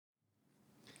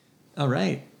All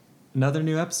right. Another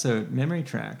new episode, Memory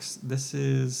Tracks. This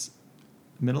is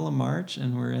middle of March,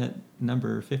 and we're at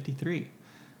number 53.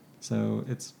 So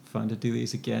it's fun to do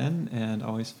these again, and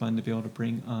always fun to be able to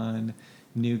bring on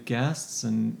new guests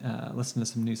and listen to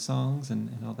some new songs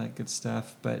and all that good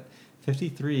stuff. But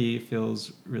 53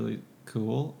 feels really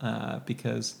cool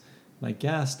because my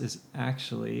guest is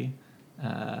actually,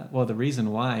 the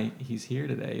reason why he's here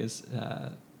today is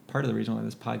part of the reason why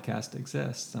this podcast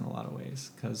exists in a lot of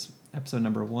ways, because episode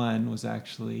number 1 was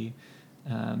actually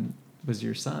was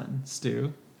your son,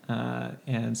 Stu.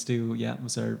 And Stu,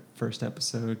 was our first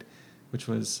episode, which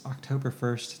was October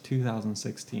 1st,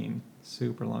 2016.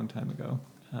 Super long time ago.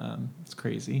 It's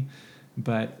crazy.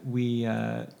 But we,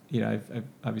 I've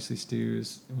obviously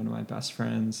Stu's one of my best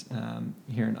friends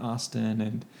here in Austin.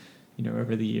 And,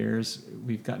 over the years,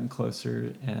 we've gotten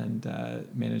closer and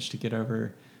managed to get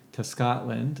over to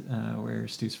Scotland, where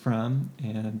Stu's from,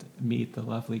 and meet the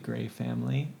lovely Gray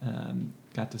family.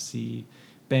 Got to see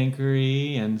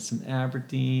Bankery and some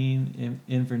Aberdeen,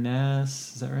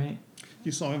 Inverness. Is that right?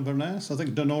 You saw Inverness. I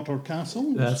think Dunnottar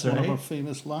Castle. That's right. One of our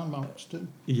famous landmarks too.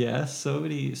 Yes, so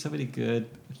many good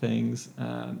things.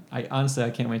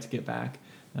 I can't wait to get back.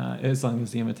 As long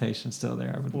as the invitation's still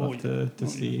there, I would love to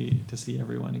see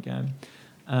everyone again.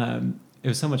 It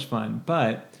was so much fun.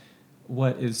 But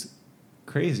what is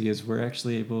crazy is we're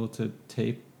actually able to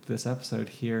tape this episode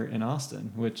here in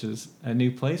Austin, which is a new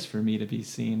place for me to be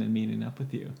seen and meeting up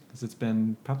with you, because it's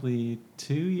been probably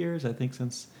 2 years, I think,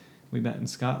 since we met in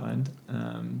Scotland,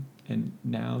 and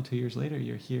now 2 years later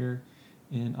you're here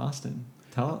in Austin.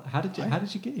 How did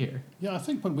you get here? Yeah, I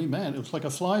think when we met, it was like a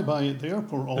flyby at the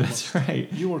airport almost. That's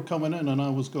right. You were coming in and I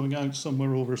was going out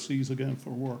somewhere overseas again for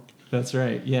work. That's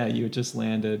right. Yeah, you had just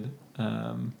landed,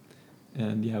 and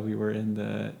we were in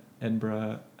the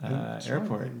Edinburgh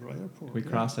airport. Edinburgh Airport. We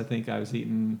crossed. I think I was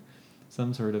eating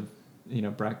some sort of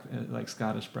like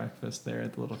Scottish breakfast there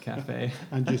at the little cafe.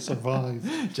 And you survived.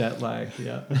 Jet lag.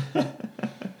 Yeah.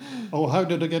 Oh, how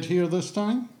did I get here this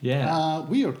time? Yeah.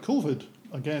 Weird. COVID,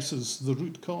 I guess, is the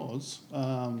root cause.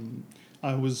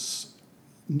 I was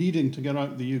needing to get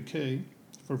out of the UK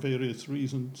for various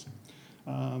reasons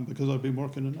because I'd been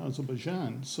working in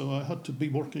Azerbaijan, so I had to be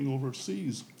working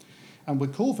overseas. And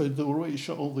with COVID, they were ready to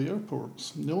shut all the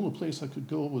airports. And the only place I could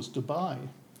go was Dubai.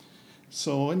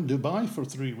 So in Dubai for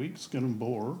 3 weeks, getting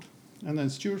bored. And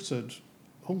then Stuart said,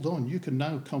 hold on, you can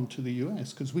now come to the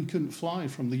US, because we couldn't fly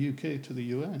from the UK to the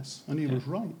US. And he was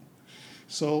right.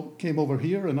 So came over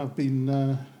here, and I've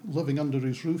been living under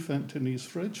his roof, emptying his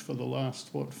fridge for the last,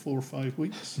 4 or 5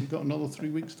 weeks. We've got another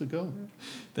 3 weeks to go.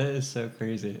 That is so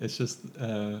crazy. It's just,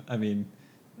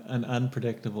 an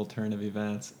unpredictable turn of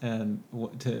events. And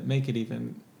to make it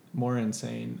even more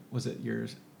insane, was it your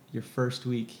first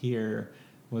week here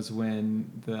was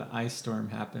when the ice storm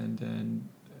happened, and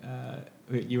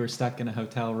you were stuck in a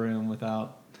hotel room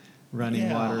without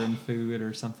running water and food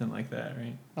or something like that,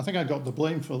 right? I think I got the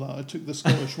blame for that. I took the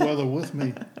Scottish weather with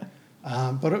me.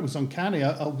 But it was uncanny.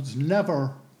 I was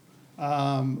never...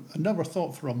 I never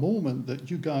thought for a moment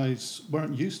that you guys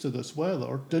weren't used to this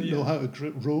weather, didn't know how to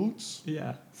grip roads,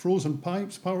 frozen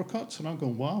pipes, power cuts, and I'm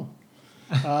going, wow.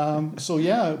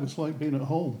 It was like being at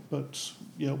home. But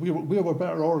yeah, we were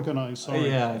better organised. Sorry.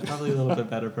 Yeah, probably a little bit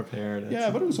better prepared.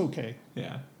 But it was okay.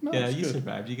 Yeah, no, you good.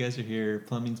 Survived. You guys are here.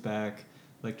 Plumbing's back,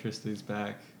 electricity's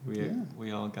back.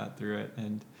 We all got through it,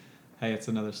 and hey, it's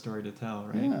another story to tell,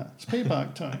 right? Yeah, it's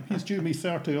payback time. He's due me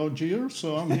 30-odd years,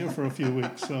 so I'm here for a few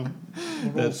weeks. So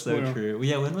that's so true. Well,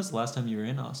 yeah, when was the last time you were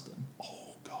in Austin?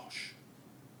 Oh, gosh.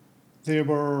 They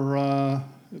were,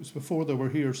 it was before they were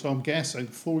here, so I'm guessing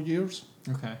 4 years.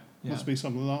 Okay. Yeah. Must be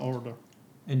something of that order.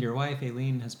 And your wife,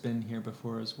 Aileen, has been here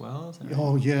before as well? Is that right?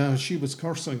 Oh, yeah, she was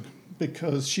cursing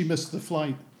because she missed the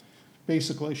flight.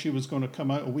 Basically, she was going to come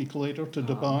out a week later to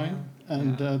Dubai,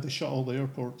 and they shut all the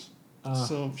airports.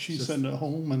 So she's sitting at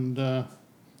home, and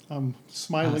I'm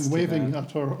smiling, waving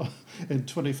at her in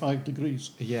 25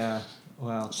 degrees. Yeah,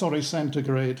 well... Sorry,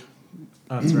 centigrade.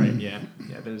 That's right, yeah.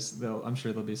 I'm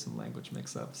sure there'll be some language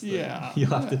mix-ups. You'll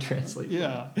have to translate.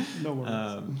 Yeah, no worries.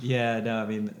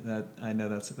 I know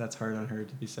that's hard on her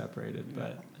to be separated,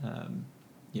 but,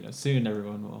 soon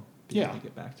everyone will be able to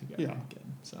get back together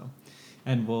again. So,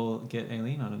 and we'll get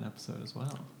Aileen on an episode as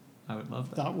well. I would love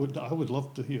that. I would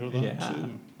love to hear that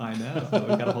too. I know.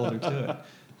 We've got to hold her to it.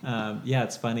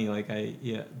 It's funny. Like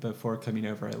before coming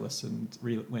over, I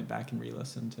went back and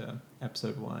re-listened to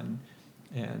episode 1,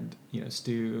 and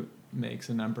Stu makes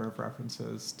a number of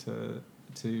references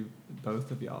to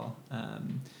both of y'all,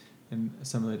 and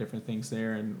some of the different things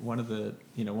there. And one of the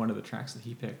tracks that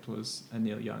he picked was a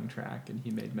Neil Young track, and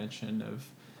he made mention of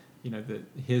that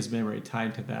his memory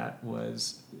tied to that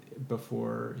was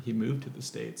before he moved to the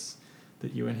States,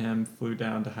 that you and him flew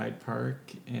down to Hyde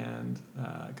Park and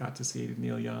got to see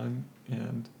Neil Young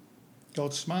and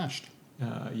got smashed.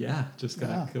 Just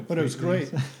got But it was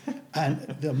great. And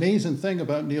the amazing thing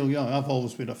about Neil Young, I've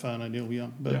always been a fan of Neil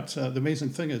Young, but the amazing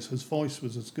thing is his voice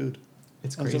was as good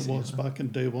as it was back in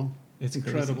day one. It's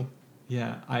incredible. Crazy.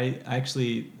 Yeah, I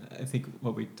think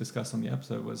what we discussed on the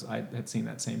episode was I had seen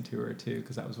that same tour too,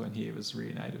 because that was when he was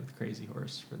reunited with Crazy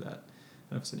Horse for that.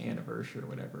 It was an anniversary or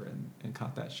whatever, and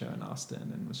caught that show in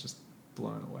Austin and was just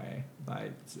blown away by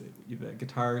the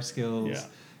guitar skills,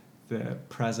 the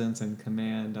presence and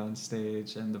command on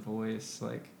stage, and the voice.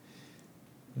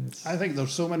 I think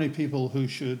there's so many people who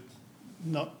should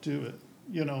not do it.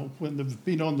 When they've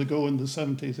been on the go in the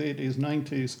 70s, 80s,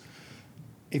 90s,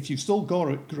 if you've still got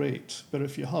it, great. But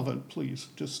if you haven't, please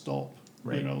just stop.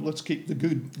 Right. Let's keep the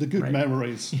good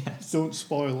memories. Yes. Don't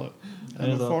spoil it.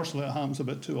 And unfortunately, it happens a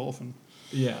bit too often.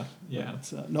 Yeah.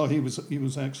 But, no, he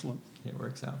was excellent. It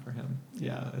works out for him.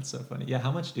 Yeah, it's so funny. Yeah,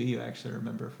 how much do you actually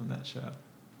remember from that show?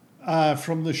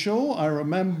 From the show, I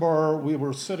remember we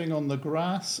were sitting on the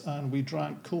grass and we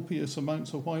drank copious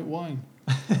amounts of white wine.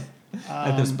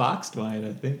 At this boxed wine,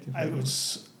 I think.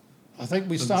 I think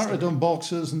we started on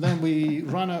boxes and then we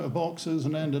ran out of boxes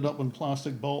and ended up in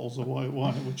plastic bottles of white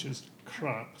wine, which is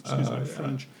crap. Excuse my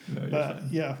French. No, but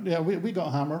we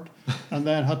got hammered and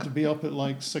then had to be up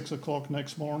at 6 o'clock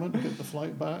next morning to get the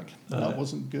flight back. That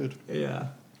wasn't good. Yeah.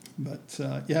 But it's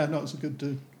a good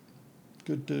dude.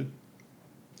 Good dude.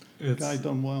 Guy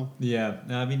done well. Yeah.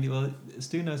 I mean, well,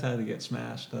 Stu knows how to get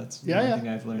smashed. That's one thing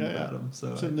I've learned about him.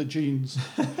 So it's in the genes.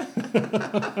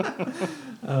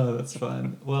 Oh, that's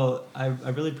fun. Well, I'm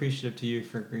really appreciative to you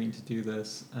for agreeing to do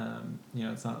this.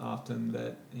 It's not often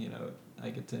that, I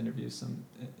get to interview some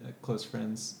close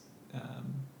friend's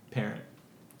parent.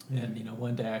 And,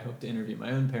 one day I hope to interview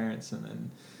my own parents and then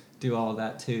do all of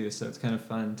that too. So it's kind of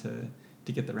fun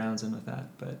to get the rounds in with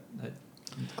that. But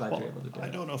I'm glad you're able to do it. I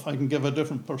don't know if I can give a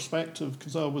different perspective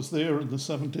because I was there in the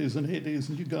 70s and 80s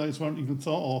and you guys weren't even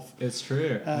thought of. It's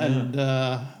true. And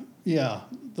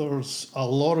there's a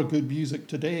lot of good music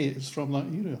today is from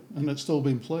that era and it's still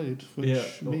being played,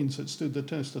 which means it stood the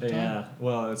test of time. Yeah,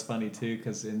 well, it's funny too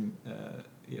because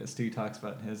Stu talks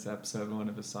about in his episode, one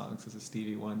of his songs is a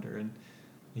Stevie Wonder, and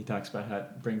he talks about how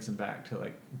it brings him back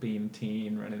to being a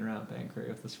teen, running around Banbury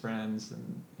with his friends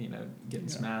and, getting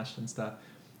smashed and stuff.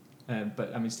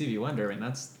 But I mean, Stevie Wonder, and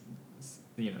that's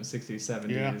 60s,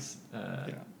 70s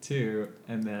too.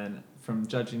 And then from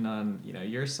judging on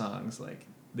your songs,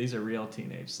 these are real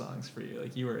teenage songs for you.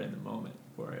 You were in the moment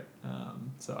for it.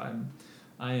 So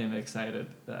I am excited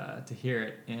to hear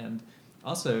it. And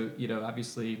also,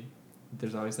 obviously,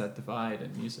 there's always that divide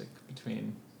in music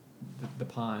between the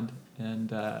pond.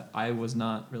 And I was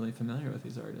not really familiar with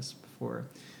these artists before.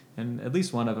 And at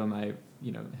least one of them I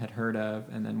had heard of,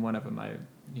 and then one of them I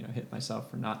hit myself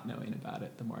for not knowing about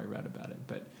it the more I read about it.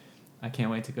 But I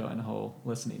can't wait to go on a whole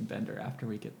listening bender after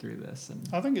we get through this. And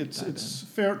I think it's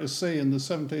fair to say in the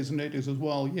 70s and 80s as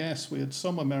well, yes, we had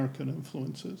some American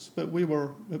influences, but it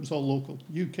was all local,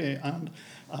 UK and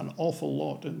an awful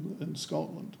lot in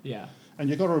Scotland. Yeah. And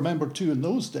you've got to remember too, in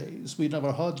those days, we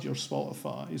never had your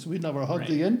Spotifys, we never had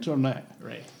the internet.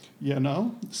 Right.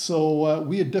 So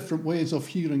we had different ways of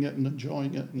hearing it and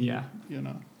enjoying it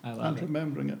and, I love and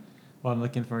remembering it. Well, I'm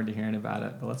looking forward to hearing about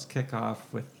it. But let's kick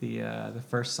off with the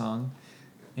first song.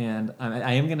 And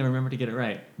I am going to remember to get it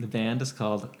right. The band is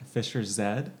called Fisher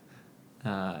Zed,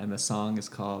 and the song is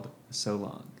called So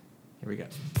Long. Here we go.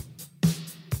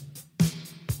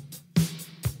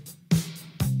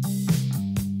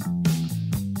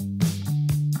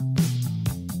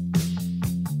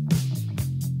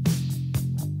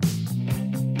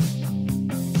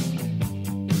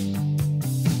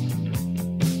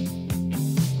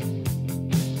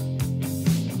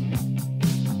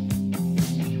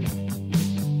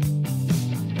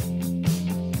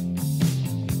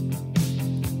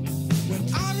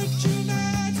 When I looked you in the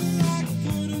eyes, I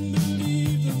couldn't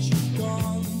believe that you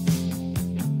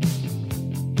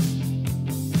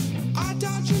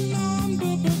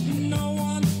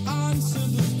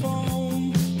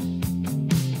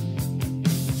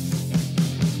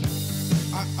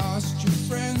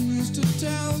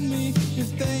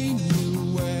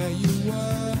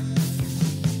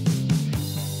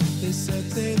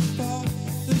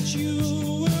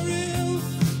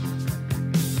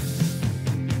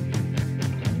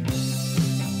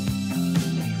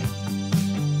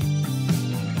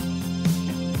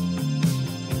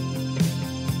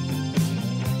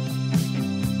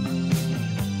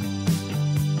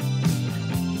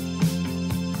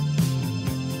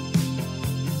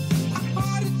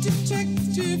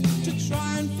detective to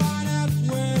try and find out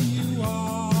where you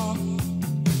are.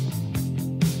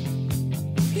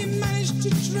 He managed to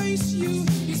trace you.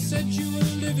 He said you were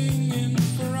living in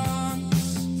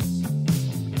France.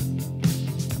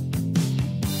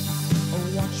 A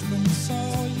watchman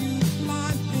saw you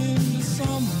climb into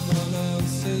someone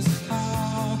else's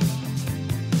car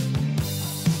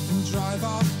and drive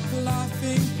off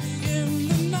laughing in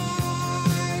the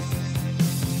night.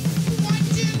 Why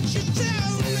didn't you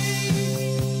tell me?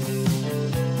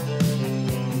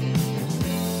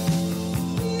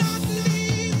 Not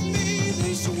leave me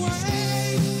this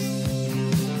way.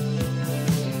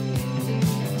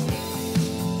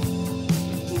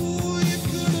 Oh, you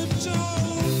could have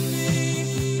told me.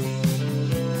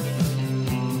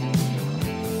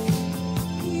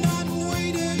 Not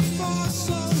waited for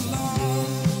so long.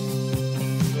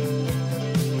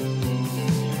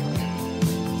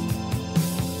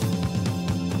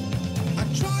 I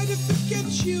tried to forget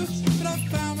you, but I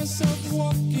found myself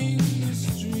walking the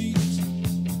street.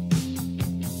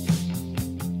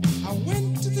 I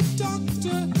went to the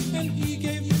doctor and he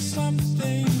gave me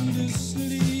something to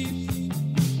sleep.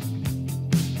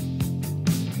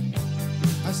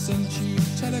 I sent you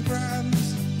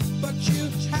telegrams, but you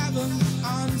haven't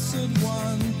answered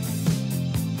one.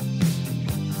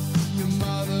 Your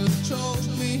mother told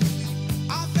me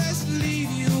I best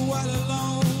leave you well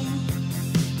alone.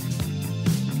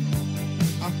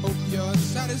 I hope you're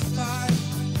satisfied.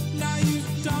 Now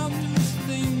you've done this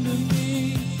thing to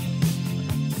me.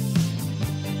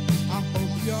 I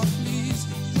hope you're pleased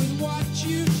with what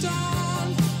you've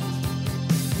done.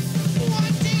 Why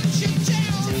didn't you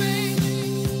tell me?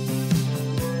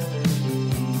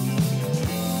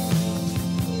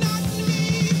 Not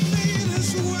leave me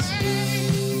this way.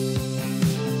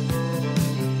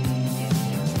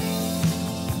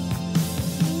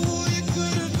 Oh, you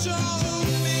could have told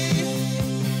me.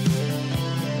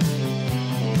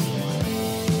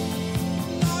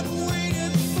 Not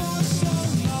waited for so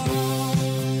long.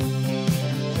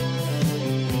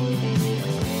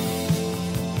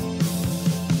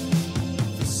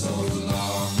 For so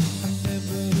long, I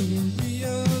never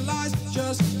realized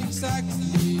just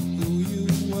exactly who you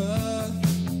were.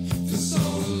 For so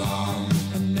long,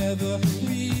 I never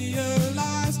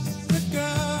realized the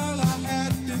girl I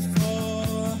had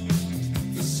before.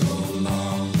 For so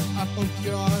long, I hope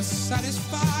you're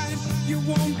satisfied. You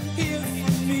won't hear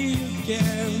from me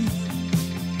again.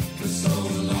 For so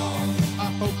long, I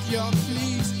hope you're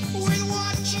pleased with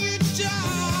what you've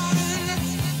done.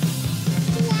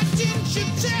 Why didn't you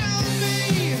tell me?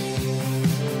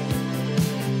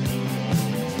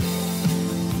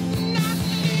 Not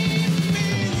leave me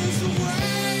this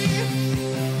way.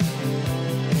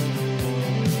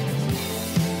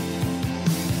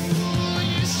 Oh,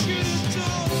 you should have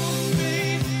told me.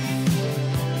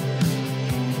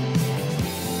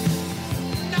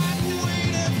 Not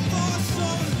waited for so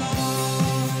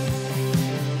long.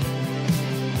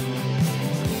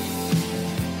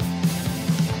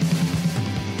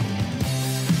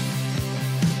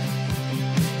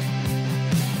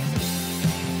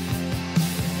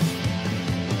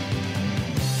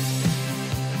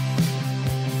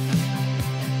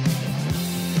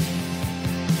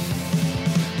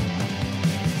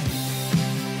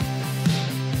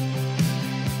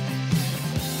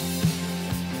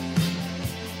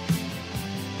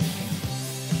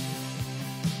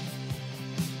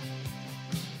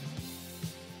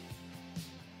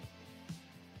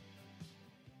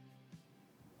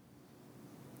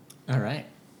 All right.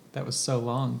 That was So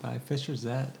Long by Fisher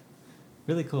Zed.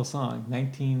 Really cool song.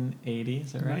 1980,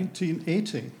 is that right?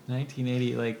 1980.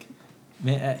 1980. Like,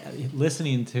 man,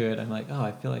 listening to it, I'm like, oh,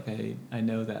 I feel like I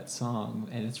know that song.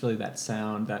 And it's really that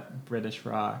sound, that British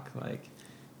rock, like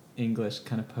English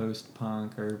kind of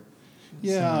post-punk or...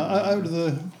 Yeah, some- out of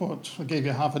the, what, I gave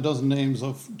you half a dozen names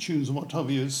of tunes and what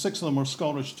have you, 6 of them are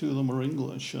Scottish, 2 of them are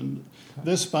English. And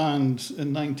this band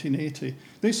in 1980,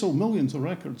 they sold millions of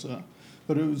records,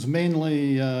 but it was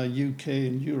mainly UK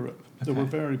and Europe. They were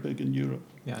Okay. very big in Europe.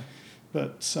 Yeah.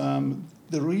 But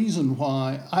the reason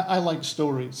why, I like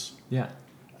stories. Yeah.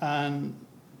 And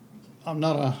I'm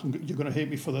not you're going to hate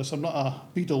me for this, I'm not a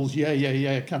Beatles,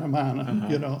 yeah kind of man. Uh-huh.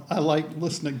 You know, I like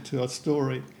listening to a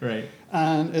story. Right.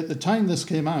 And at the time this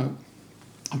came out,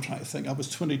 I'm trying to think, I was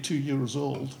 22 years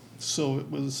old. So it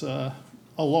was a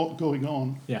lot going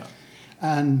on. Yeah.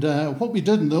 And what we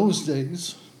did in those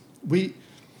days,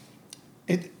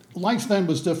 life then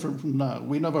was different from now.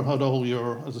 We never had all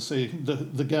your, as I say,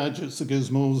 the gadgets, the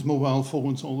gizmos, mobile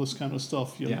phones, all this kind of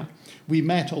stuff. You know? We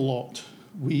met a lot.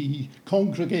 We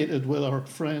congregated with our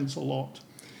friends a lot.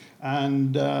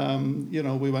 And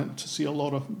we went to see a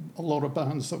lot of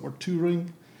bands that were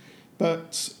touring.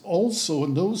 But also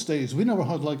in those days, we never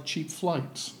had like cheap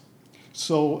flights.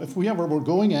 So if we ever were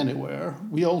going anywhere,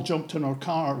 we all jumped in our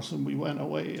cars and we went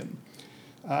away. And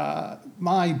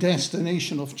my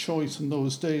destination of choice in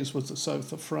those days was the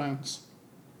south of France.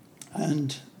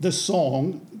 And this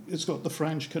song, it's got the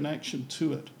French connection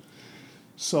to it.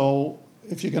 So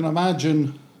if you can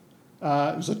imagine,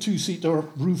 it was a two-seater,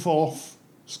 roof off,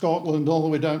 Scotland all the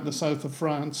way down to the south of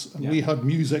France, and we had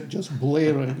music just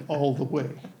blaring all the way.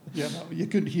 You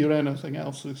couldn't hear anything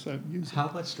else except music. How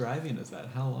much driving is that?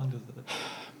 How long does it?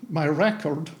 My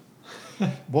record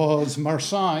was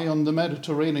Marseille on the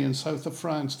Mediterranean, south of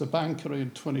France, to Bankery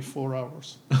in 24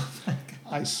 hours.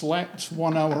 I slept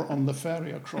 1 hour on the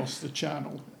ferry across the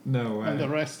channel. No way. And the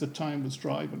rest of the time was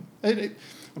driving.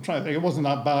 I'm trying to think, it wasn't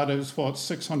that bad. It was,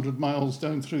 600 miles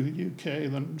down through the UK,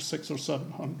 then 600 or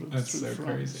 700 That's through so France.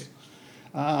 crazy.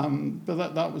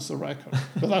 But that was the record.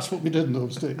 But that's what we did in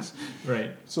those days.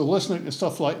 Right. So listening to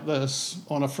stuff like this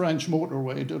on a French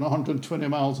motorway doing 120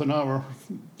 miles an hour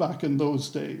back in those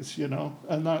days,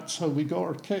 and that's how we got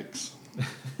our kicks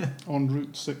on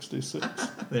Route 66.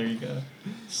 There you go.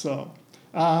 So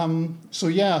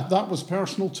yeah, that was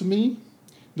personal to me.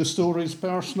 The story's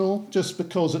personal just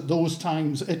because at those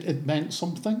times it meant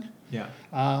something. Yeah.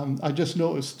 I just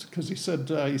noticed because he said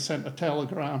he sent a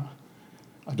telegram.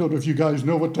 I don't know if you guys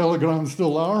know what telegrams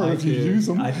still are or if you use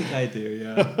them. I think I do,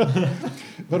 yeah.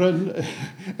 But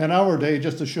in our day,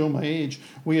 just to show my age,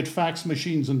 we had fax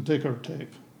machines and ticker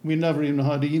tape. We never even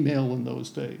had email in those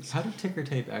days. How did ticker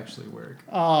tape actually work?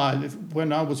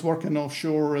 When I was working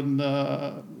offshore in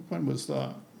when was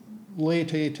that? Late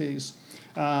 80s.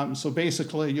 So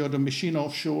basically, you had a machine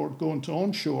offshore going to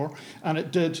onshore, and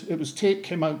it was tape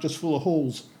came out just full of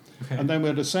holes. Okay. And then we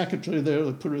had a secretary there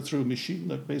that put it through a machine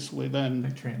that basically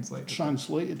then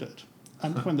translated it.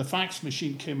 And when the fax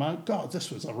machine came out, God,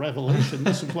 this was a revelation.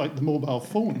 This was like the mobile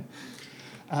phone.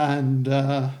 And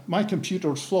my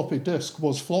computer's floppy disk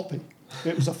was floppy.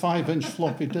 It was a 5-inch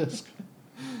floppy disk.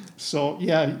 So,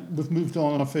 yeah, we've moved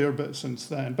on a fair bit since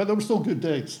then. But there were still good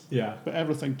days. Yeah. But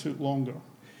everything took longer.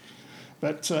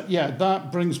 But,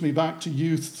 that brings me back to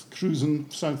youth, cruising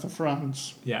south of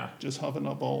France. Yeah. Just having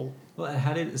a ball. Well,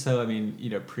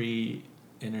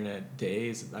 pre-internet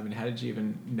days, how did you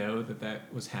even know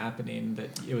that was happening,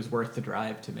 that it was worth the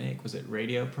drive to make? Was it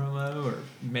radio promo or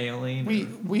mailing?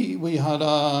 We had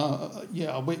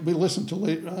we listened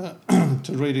to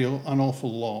to radio an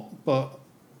awful lot, but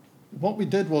what we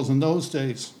did was in those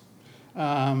days,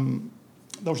 there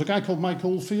was a guy called Mike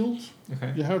Oldfield.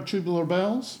 Okay. You heard Tubular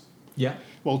Bells? Yeah.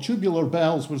 Well, Tubular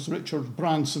Bells was Richard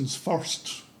Branson's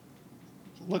first,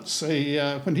 let's say,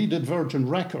 when he did Virgin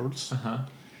Records. Uh-huh.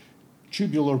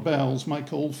 Tubular Bells,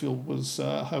 Mike Oldfield was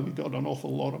how he got an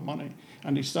awful lot of money.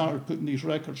 And he started putting these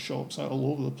record shops out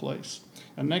all over the place.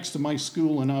 And next to my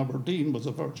school in Aberdeen was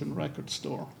a Virgin record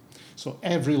store. So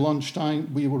every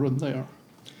lunchtime we were in there.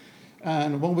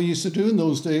 And what we used to do in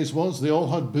those days was they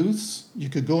all had booths. You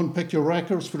could go and pick your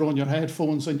records, put on your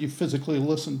headphones, and you physically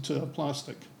listened to a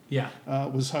plastic. Yeah.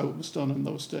 Was how it was done in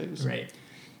those days. Right.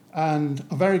 And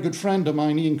a very good friend of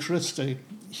mine, Ian Christie,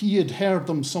 he had heard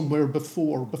them somewhere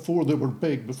before they were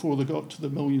big, before they got to the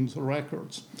millions of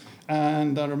records.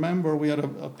 And I remember we had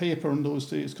a paper in those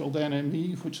days called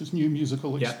NME, which is New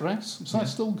Musical Express. Does that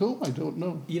still go? I don't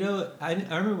know. I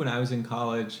remember when I was in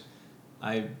college,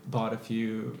 I bought a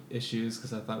few issues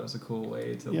because I thought it was a cool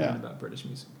way to learn about British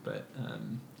music. But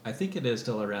I think it is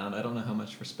still around. I don't know how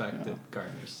much respect it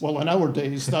garners. Well, in our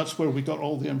days, that's where we got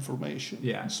all the information.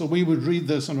 Yeah. So we would read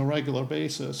this on a regular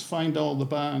basis, find all the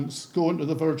bands, go into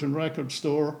the Virgin record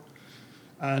store,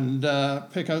 and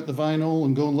pick out the vinyl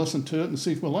and go and listen to it and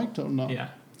see if we liked it or not. Yeah.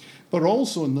 But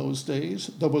also in those days,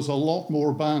 there was a lot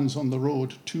more bands on the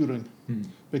road touring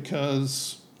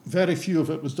because very few of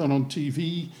it was done on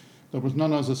TV. There was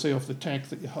none, as I say, of the tech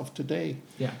that you have today.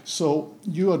 Yeah. So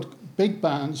you had big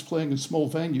bands playing in small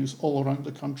venues all around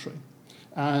the country.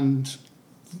 And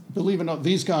believe it or not,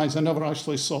 these guys I never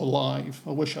actually saw live.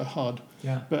 I wish I had.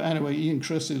 Yeah. But anyway, Ian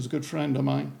Christie is a good friend of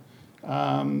mine.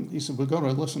 He said, we've got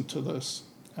to listen to this.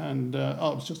 And it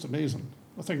was just amazing.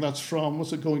 I think that's from,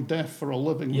 was it Going Deaf for a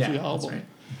Living was the album.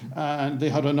 That's right. And they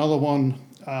had another one,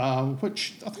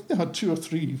 which I think they had 2 or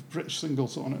 3 British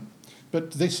singles on it.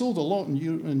 But they sold a lot in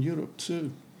Europe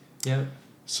too. Yeah.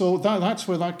 So that's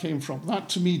where that came from. That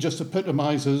to me just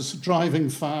epitomizes driving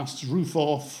fast, roof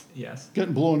off, Yes.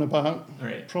 getting blown about,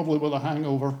 Right. probably with a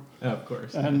hangover, Oh, of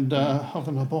course. and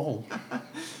having a ball.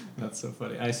 That's so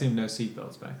funny. I assume no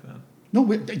seatbelts back then. No,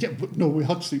 we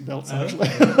had seatbelts actually.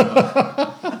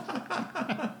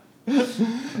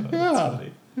 Okay.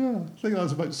 funny. Yeah, I think I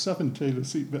was about 70, the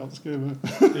seatbelts came out.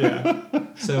 Yeah.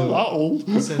 Not So that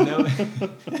old. So no,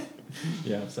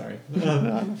 yeah, I'm sorry.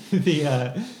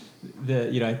 The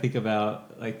I think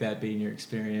about like that being your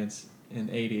experience in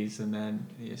 '80s, and then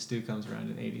Stu comes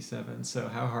around in '87. So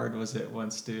how hard was it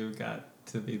once Stu got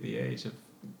to be the age of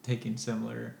taking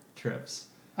similar trips?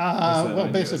 Well,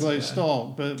 when basically he was-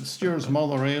 stopped, but Stuart's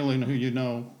mother, Aileen, who you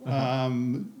know, Uh-huh.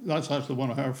 that's actually one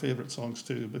of her favourite songs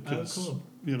too, because, cool.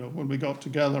 when we got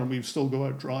together and we'd still go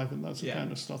out driving, that's the Yeah.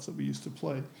 kind of stuff that we used to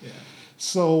play. Yeah.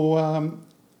 So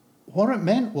what it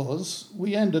meant was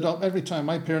we ended up, every time,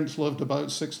 my parents lived about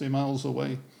 60 miles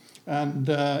away, and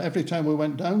every time we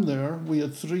went down there, we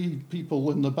had 3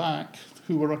 people in the back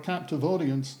who were a captive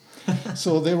audience.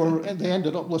 So they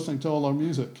ended up listening to all our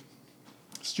music.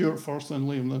 Stuart first, then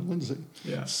Liam, then Lindsay.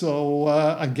 Yeah. So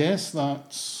I guess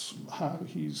that's how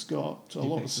he's got a He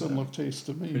lot of picks it similar up. taste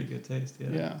to Pretty me. good taste. Yeah.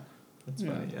 Yeah. That's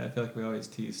Yeah. funny. Yeah, I feel like we always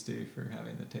tease Stu for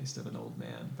having the taste of an old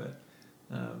man, but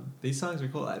these songs are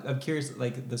cool. I'm curious,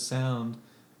 like the sound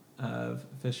of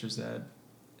Fisher's Ed.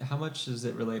 How much is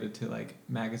it related to like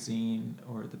Magazine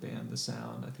or the band The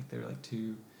Sound? I think they were like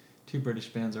two British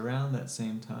bands around that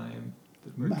same time.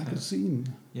 That were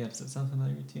Magazine. yeah, does that sound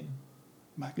familiar to you?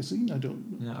 Magazine, I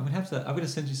don't. No, I'm gonna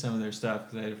send you some of their stuff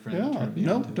because I had a friend that Yeah, turned me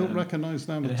no, on to don't them. recognise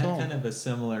them And it at had all. kind of a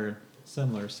similar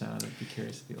sound. I'd be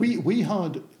curious if you We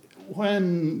had,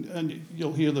 and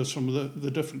you'll hear this from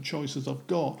the different choices I've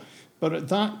got, but at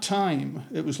that time,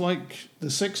 it was like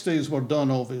the 60s were done,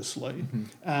 obviously, Mhm.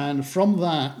 and from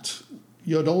that,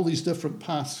 you had all these different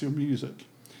paths for music.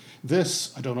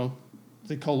 This, I don't know,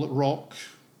 they call it rock,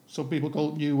 some people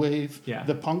call it new wave. Yeah.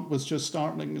 The punk was just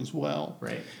starting as well.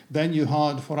 Right. Then you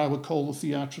had what I would call the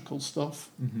theatrical stuff,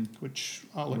 Mm-hmm. which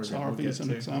Alex We'll Harvey get is an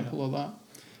to, example of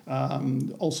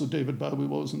that. Also David Bowie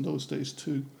was in those days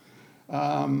too.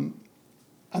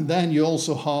 And then you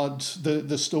also had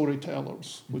the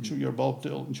storytellers, which Mhm. were your Bob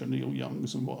Dylan, your Neil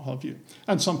Youngs and what have you.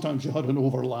 And sometimes you had an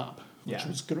overlap, which Yeah.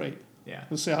 was great. Yeah.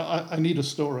 You say, I need a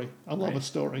story. I love a Right.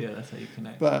 story. Yeah, that's how you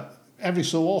connect. But every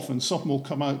so often something will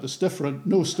come out that's different,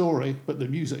 no story, but the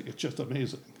music is just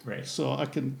amazing. Right. So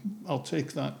I'll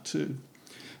take that too.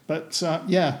 But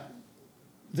yeah,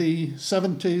 the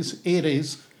 70s,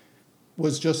 80s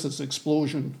was just this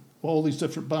explosion, all these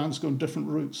different bands going different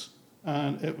routes.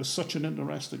 And it was such an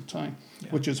interesting time,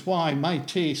 Yeah. which is why my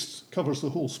taste covers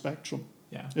the whole spectrum.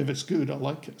 Yeah, If it's good, I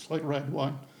like it. It's like red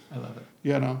wine. I love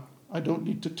it. I don't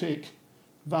need to take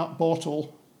that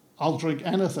bottle. I'll drink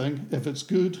anything. If it's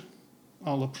good,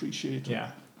 I'll appreciate it.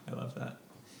 Yeah, I love that.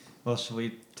 Well, shall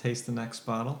we taste the next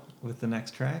bottle with the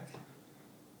next track?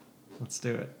 Let's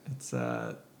do it.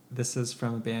 This is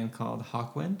from a band called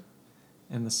Hawkwind,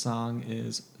 and the song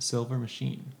is Silver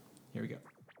Machine. Here we go.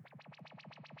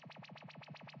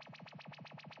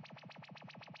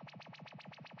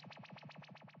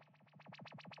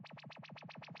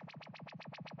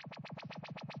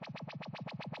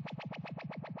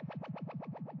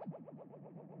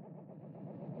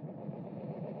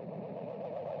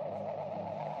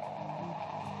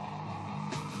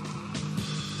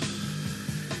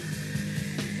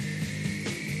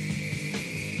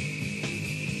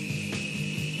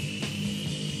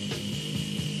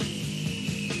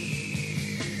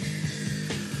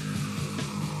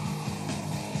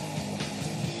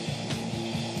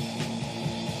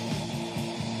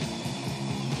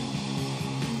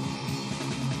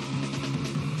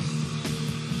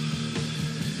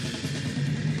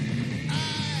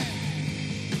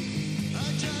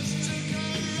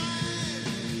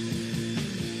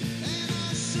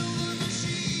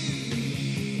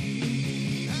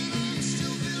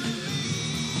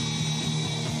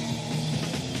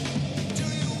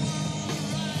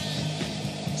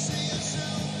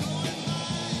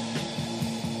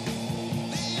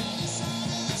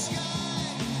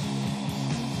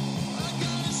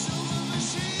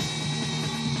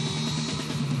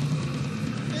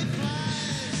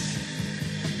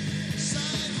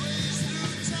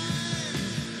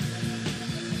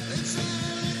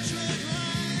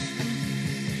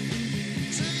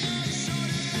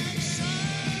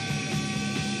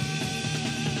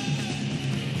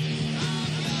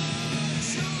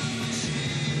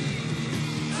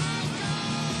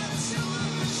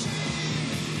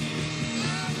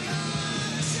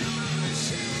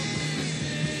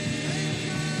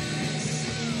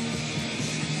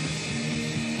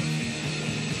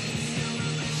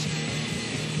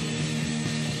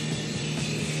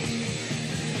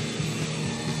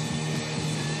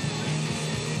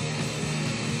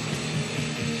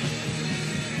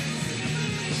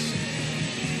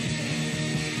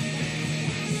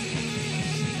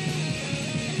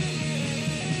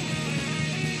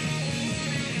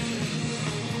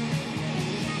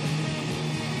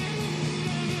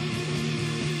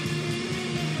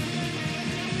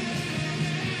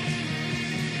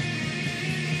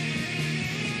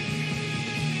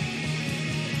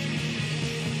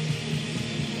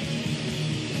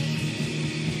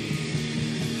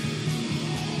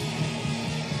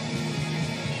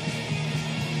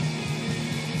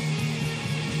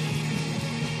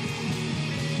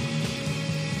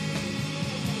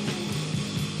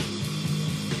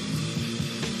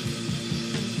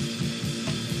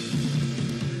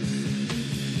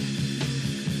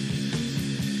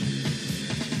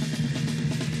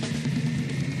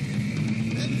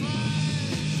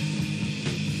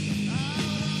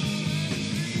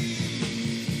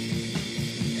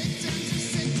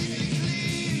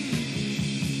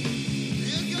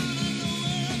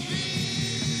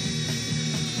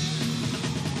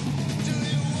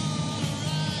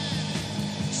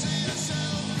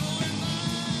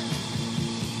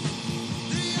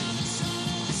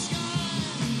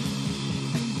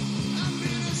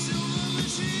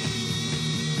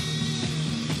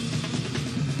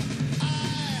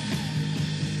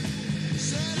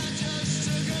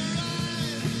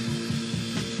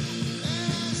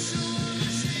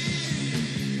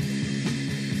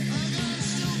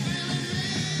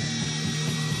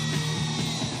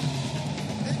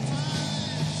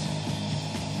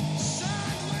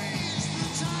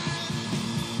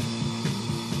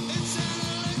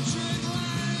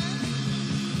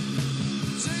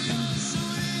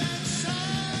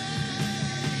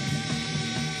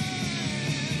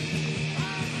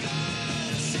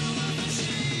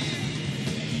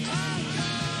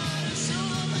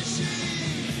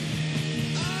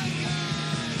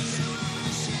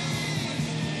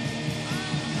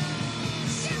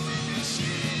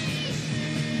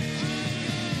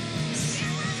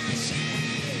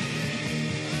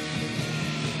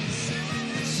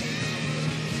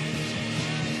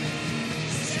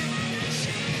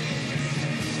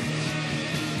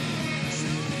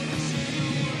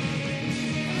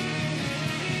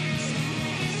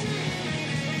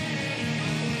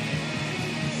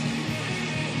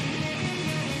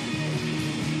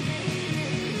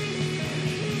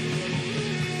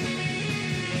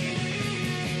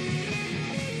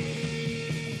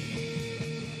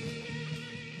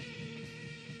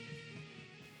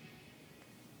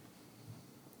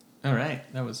 All right,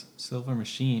 that was Silver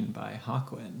Machine by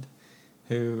Hawkwind,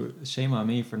 who, shame on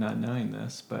me for not knowing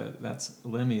this, but that's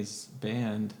Lemmy's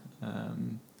band,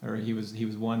 or he was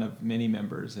one of many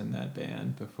members in that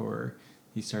band before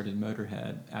he started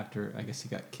Motorhead. After, I guess, he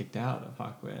got kicked out of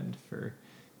Hawkwind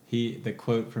the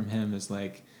quote from him is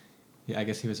like, I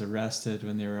guess he was arrested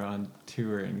when they were on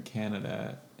tour in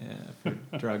Canada for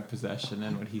drug possession,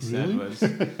 and what he said was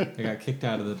they got kicked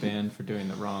out of the band for doing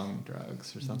the wrong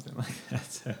drugs or something like that.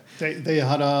 So, They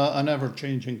had an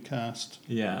ever-changing cast.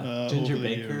 yeah, Ginger over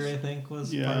the Baker, years. I think, was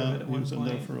part Yeah, of it at he one was in point.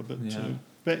 there for a bit Yeah. too.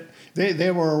 But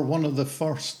they were one of the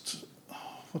first,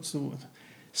 what's the word?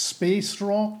 Space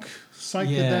rock, psychedelic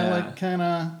Yeah. kind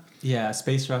of. Yeah,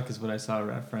 space rock is what I saw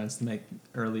referenced to make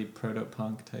early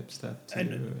proto-punk type stuff too.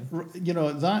 And, you know,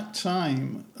 at that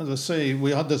time, as I say,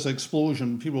 we had this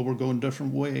explosion. People were going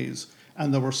different ways.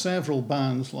 And there were several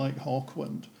bands like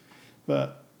Hawkwind.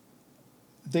 But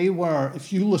they were,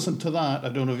 if you listen to that, I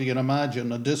don't know if you can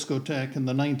imagine, a discotheque in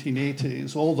the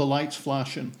 1980s, all the lights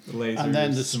flashing. The lasers, And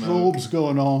then the smoke. strobes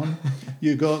going on.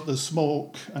 You got the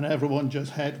smoke and everyone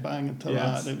just headbanging to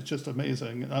Yes. that. It was just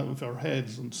amazing, out of our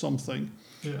heads and something.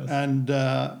 Yes. And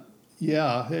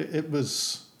yeah, it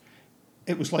was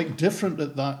like different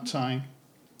at that time.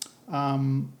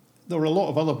 There were a lot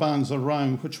of other bands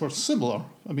around which were similar.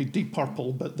 I mean, Deep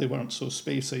Purple, but they weren't so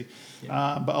spacey.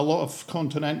 Yeah. But a lot of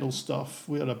continental stuff.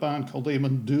 We had a band called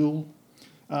Amon Duel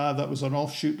that was an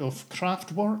offshoot of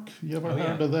Kraftwerk. You ever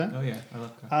heard of them? Oh yeah, I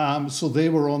love that. So they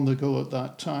were on the go at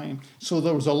that time. So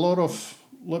there was a lot of,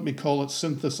 let me call it,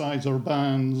 synthesizer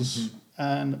bands.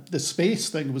 And the space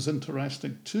thing was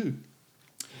interesting too.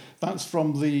 That's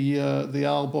from the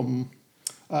album,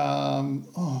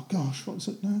 oh gosh, what is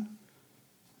it now?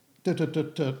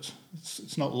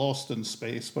 It's not Lost in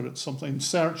Space, but it's something, In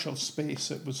Search of Space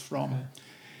it was from. Okay.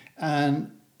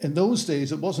 And in those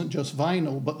days, it wasn't just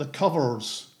vinyl, but the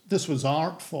covers, this was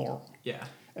art form. Yeah.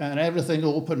 And everything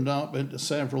opened up into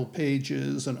several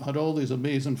pages and it had all these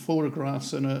amazing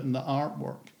photographs in it and the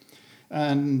artwork.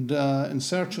 And In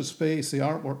Search of Space, the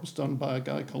artwork was done by a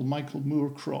guy called Michael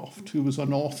Moorcroft, who was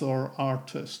an author,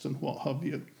 artist, and what have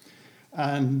you.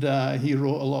 And he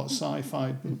wrote a lot of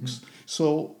sci-fi books.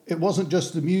 So it wasn't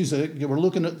just the music. You were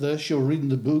looking at this, you were reading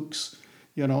the books.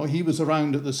 You know, he was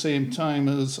around at the same time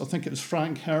as, I think it was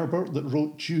Frank Herbert that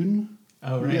wrote Dune.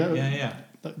 Oh right, yeah.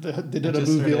 They did I a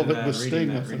just movie of started, it with reading Sting,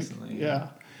 that I think. recently, Yeah.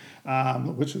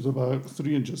 Which is about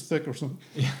 3 inches thick or something.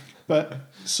 Yeah.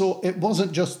 But so it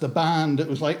wasn't just the band, it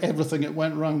was like everything that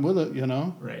went around with it, you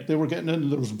know. Right. They were getting in,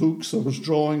 there was books, there was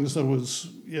drawings, there was,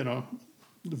 you know,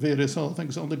 various other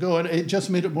things on the go. And it just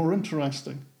made it more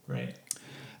interesting. Right.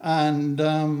 And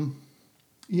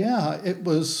yeah, it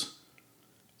was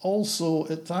also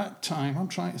at that time, I'm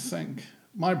trying to think,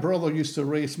 my brother used to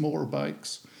race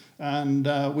motorbikes. And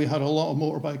we had a lot of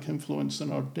motorbike influence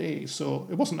in our day. So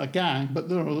it wasn't a gang, but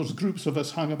there was groups of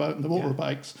us hung about in the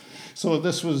motorbikes. So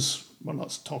this was, we're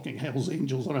not talking Hells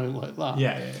Angels or anything like that.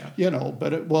 Yeah. You know,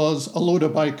 but it was a load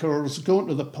of bikers going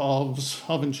to the pubs,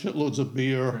 having shitloads of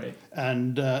beer. Right.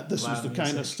 And this was Loud the kind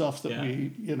of music. stuff that Yeah.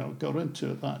 we, you know, got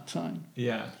into at that time.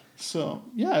 Yeah. So,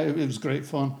 yeah, it was great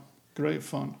fun. Great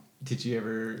fun. Did you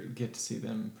ever get to see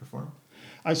them perform?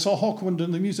 I saw Hawkwind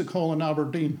in the Music Hall in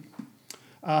Aberdeen.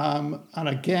 And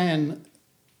again,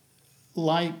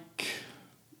 like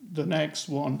the next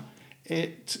one,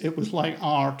 it was like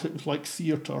art, it was like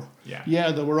theatre. Yeah.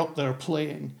 Yeah, they were up there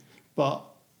playing, but,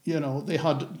 you know, they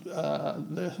had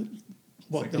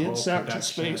like the the whole In Search of production,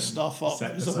 Space stuff up.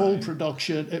 set It was the whole design.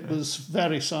 production. It was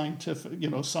very scientific, you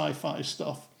know, sci-fi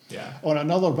stuff. Yeah. Or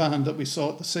another band that we saw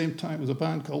at the same time was a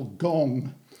band called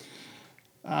Gong.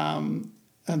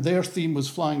 And their theme was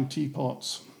flying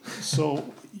teapots.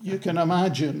 So you can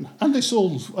imagine, and they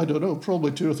sold, I don't know,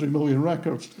 probably 2 or 3 million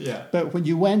records. Yeah. But when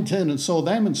you went in and saw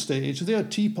them on stage, they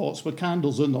had teapots with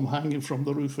candles in them hanging from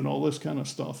the roof and all this kind of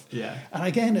stuff. Yeah. And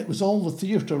again, it was all the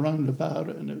theatre round about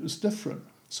it, and it was different.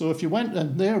 So if you went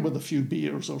in there with a few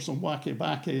beers or some wacky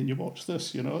backy and you watched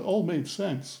this, you know, it all made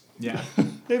sense. Yeah.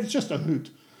 It was just a hoot.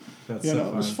 That's You so know,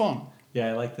 fun. it was fun. Yeah,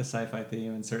 I like the sci-fi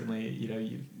theme, and certainly, you know,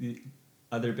 you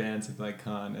other bands have like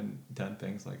gone and done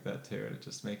things like that too. And it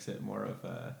just makes it more of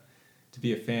a, to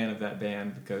be a fan of that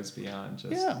band that goes beyond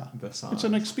just the songs. It's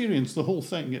an experience, the whole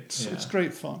thing. It's Yeah.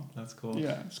 great fun. That's cool.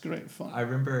 Yeah, it's great fun. I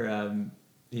remember,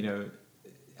 you know,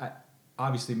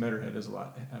 obviously Motorhead is a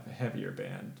lot of a heavier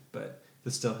band, but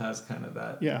this still has kind of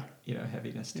that, Yeah. you know,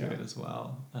 heaviness to Yeah. it as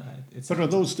well. It's But in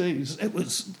those days, it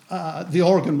was the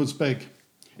organ was big.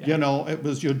 Yeah. You know, it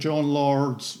was your John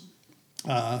Lord's,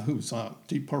 who's that?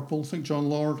 Deep Purple, I think John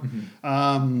Lord.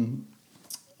 Mm-hmm.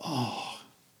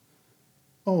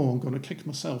 Oh, I'm going to kick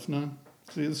myself now.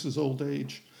 See, this is old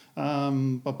age.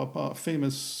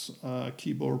 Famous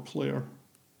keyboard player.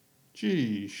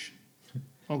 Geesh.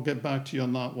 I'll get back to you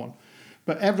on that one.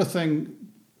 But everything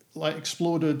like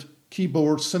exploded,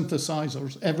 keyboards,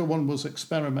 synthesizers, everyone was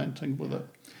experimenting with it.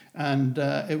 And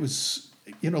it was,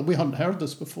 we hadn't heard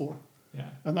this before. Yeah.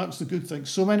 And that was the good thing.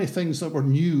 So many things that were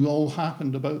new all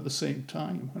happened about the same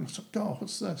time. And I was like, oh,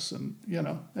 what's this? And,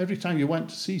 every time you went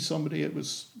to see somebody, it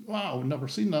was, wow, never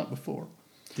seen that before.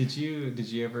 Did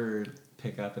you ever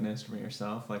pick up an instrument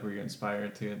yourself? Like, were you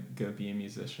inspired to go be a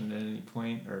musician at any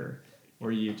point? Or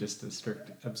were you just a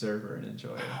strict observer and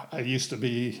enjoyer? I used to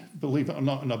be, believe it or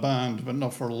not, in a band, but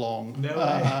not for long. No way.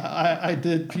 I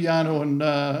did piano,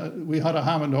 and we had a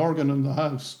Hammond organ in the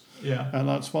house. Yeah. And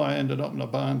that's why I ended up in a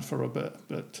band for a bit.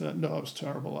 But no, I was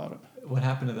terrible at it. What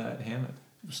happened to that Hammond?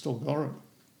 I've still got it.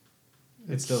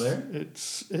 It's still there?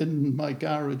 It's in my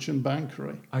garage in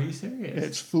Bankery. Are you serious?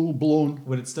 It's full blown.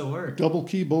 Would it still work? Double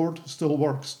keyboard, still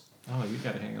works. Oh, you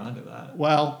got to hang on to that.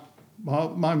 Well,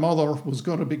 my mother was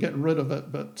going to be getting rid of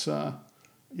it, but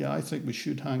I think we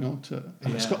should hang on to it.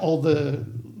 And it's got all the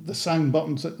sound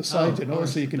buttons at the side,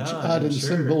 so you can add in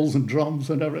cymbals and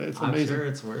drums and everything. It's amazing. I'm sure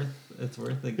it's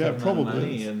worth the good amount of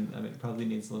money, and it probably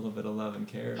needs a little bit of love and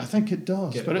care. I think it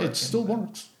does, but it still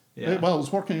works. Yeah. It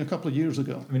was working a couple of years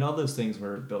ago. I mean, all those things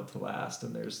were built to last,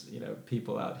 and there's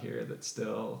people out here that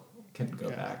still can go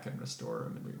back and restore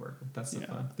them and rework them. That's the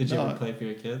fun. Did you ever play for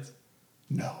your kids?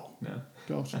 No. No.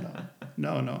 Gosh,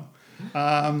 no. No.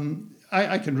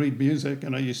 I can read music,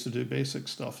 and I used to do basic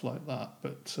stuff like that,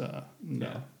 but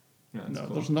no. Yeah, no,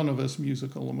 cool. There's none of us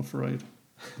musical, I'm afraid.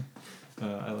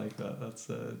 I like that. That's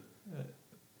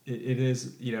it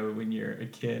is, when you're a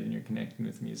kid and you're connecting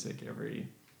with music, every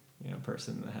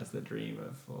person that has the dream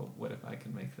of, well, what if I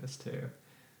can make this too?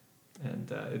 And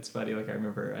it's funny, like I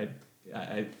remember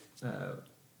I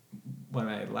when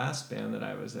my last band that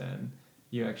I was in,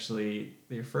 you actually,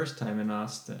 your first time in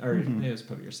Austin, or it was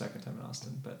probably your second time in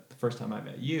Austin, but the first time I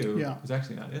met you was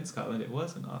actually not in Scotland, it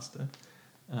was in Austin.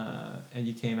 And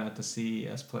you came out to see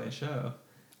us play a show.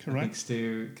 Correct. I think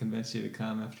Stu convinced you to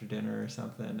come after dinner or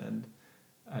something, and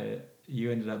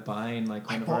you ended up buying like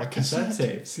one of our cassette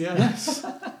tapes. Yeah. Yes.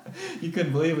 You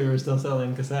couldn't believe we were still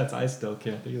selling cassettes. I still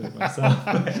can't either myself.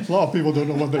 A lot of people don't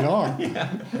know what they are.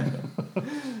 Yeah.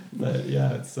 But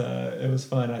yeah, it was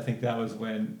fun. I think that was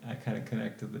when I kind of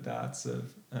connected the dots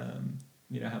of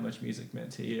how much music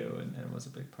meant to you and was a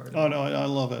big part of it. Oh no, I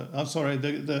love it. I'm sorry.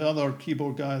 The other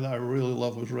keyboard guy that I really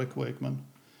love was Rick Wakeman,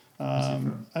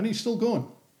 and he's still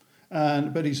going.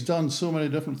 But he's done so many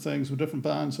different things with different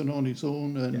bands and on his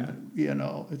own, and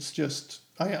it's just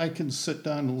I can sit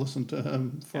down and listen to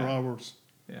him for hours.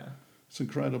 Yeah, it's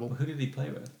incredible. Well, who did he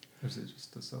play with? Or is it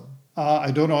just a solo?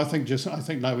 I don't know. I think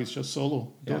now he's just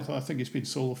solo. Yeah. I think he's been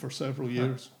solo for several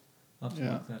years. I'll have to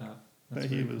look that up. But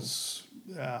he was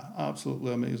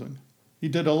absolutely amazing. He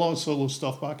did a lot of solo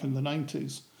stuff back in the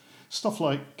 90s. Stuff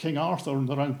like King Arthur and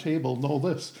the Round Table and all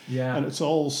this. Yeah. And it's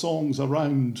all songs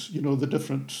around, the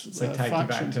different it's like tied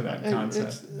back to that concept.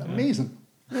 It's amazing.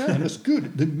 Yeah, and it's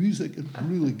good. The music is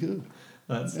really good.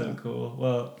 That's so cool.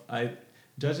 Well,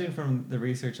 judging from the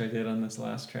research I did on this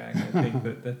last track, I think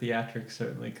that the theatrics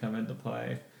certainly come into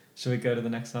play. Should we go to the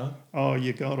next song? Oh,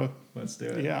 you gotta. Let's do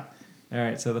it. Yeah. All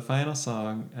right, so the final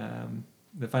song,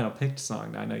 the final picked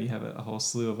song, I know you have a whole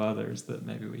slew of others that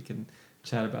maybe we can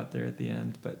chat about there at the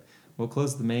end, but we'll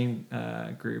close the main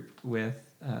group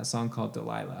with a song called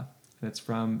Delilah, and it's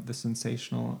from the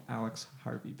sensational Alex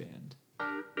Harvey Band.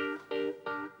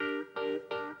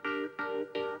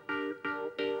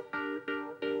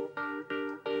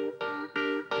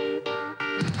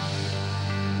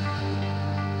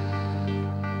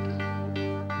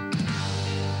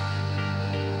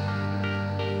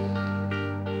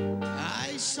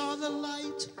 I saw the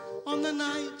light on the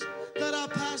night that I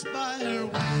passed by her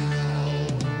window.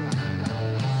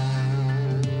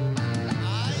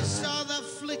 I saw the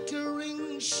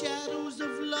flickering shadows of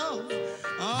love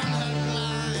on her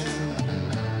blind.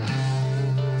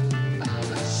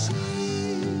 She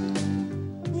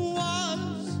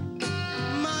was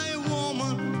my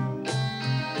woman,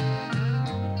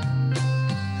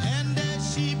 and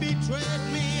as she betrayed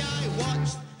me, I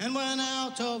watched and went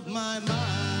out of my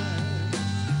mind.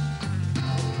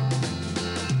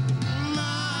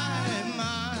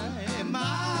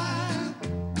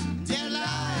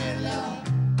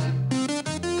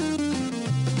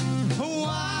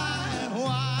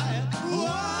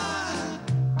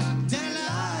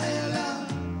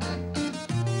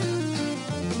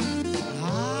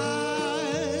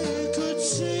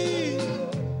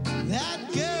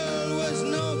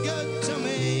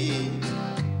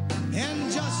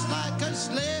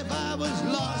 Slave, I was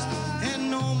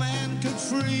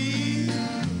free.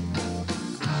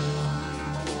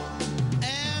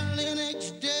 And the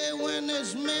next day when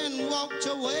this man walked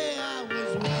away, I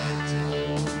was wet.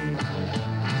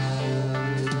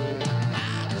 I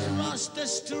crossed the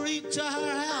street to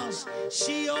her house.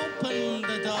 She opened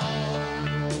the door.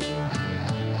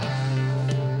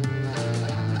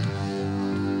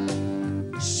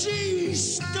 She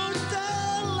stood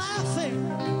there laughing,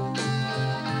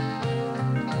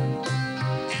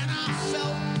 and I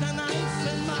felt the knife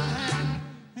in my hand,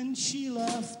 and she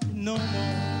laughed no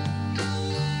more.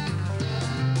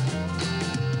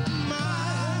 My,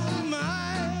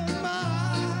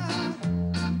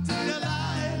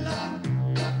 Delilah.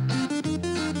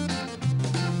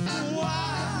 Why,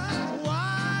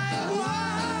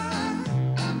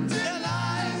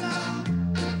 Delilah?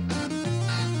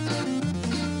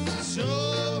 So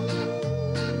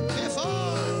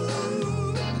before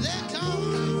they come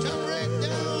to break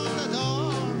down the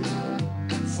door,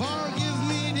 forgive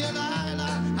me,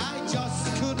 Delilah, I just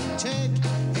couldn't take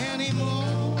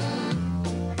anymore.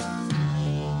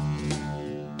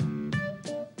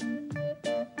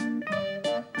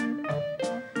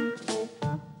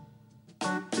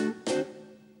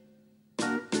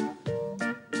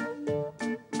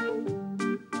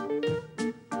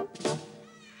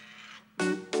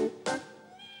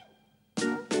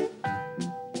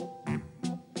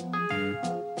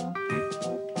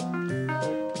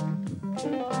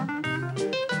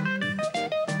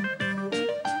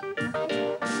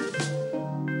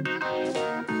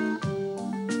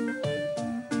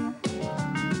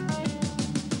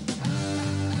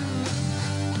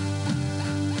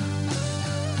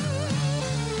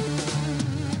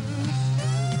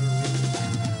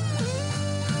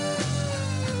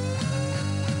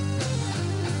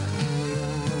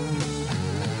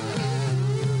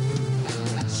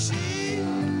 She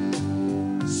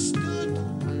stood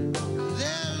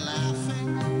there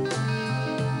laughing,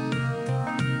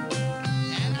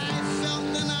 and I felt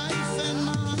the knife in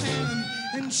my hand,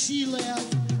 and she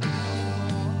laughed.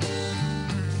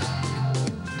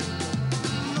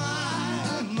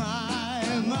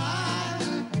 My,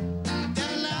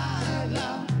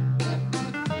 Delilah.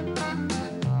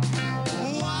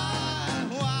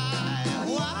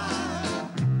 Why,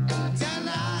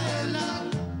 Delilah?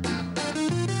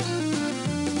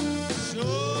 So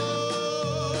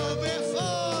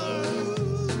before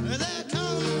they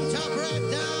come to break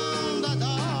down the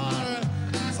door,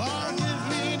 forgive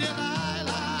me,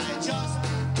 Delilah, I just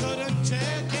couldn't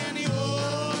take any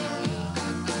more.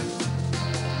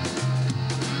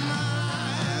 My,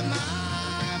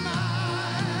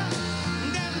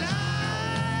 Delilah.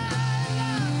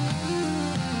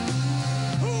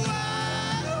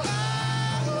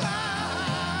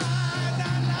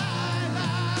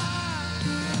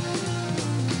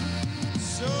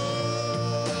 So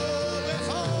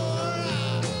before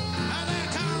they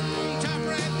come to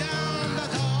break down the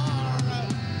door,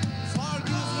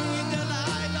 forgive me,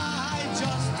 Delilah, I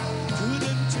just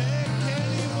couldn't take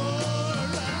any more.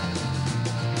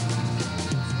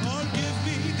 Forgive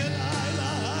me,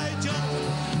 Delilah, I just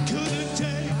couldn't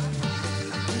take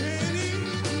any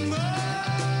more.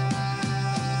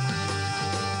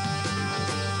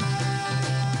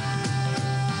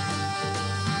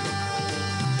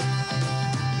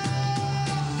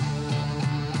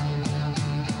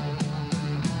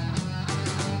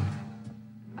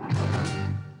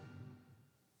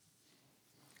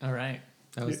 All right.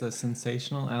 That was the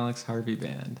sensational Alex Harvey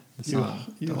Band. The You,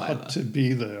 song, you Delilah. had to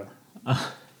be there.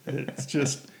 It's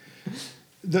just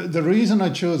the reason I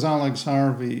chose Alex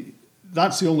Harvey.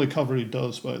 That's the only cover he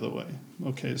does, by the way.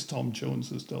 Okay, it's Tom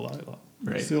Jones's Delilah.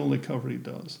 Right. It's the only cover he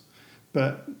does.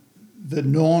 But the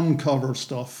non-cover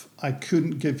stuff, I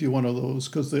couldn't give you one of those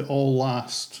because they all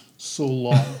last so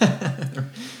long.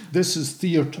 This is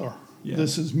theatre. Yeah.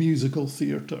 This is musical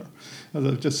theatre. As I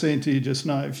was just saying to you just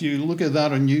now, if you look at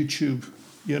that on YouTube,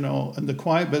 you know, and the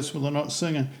quiet bits where they're not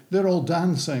singing, they're all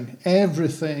dancing.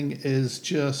 Everything is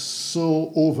just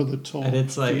so over the top. And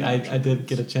it's like, I did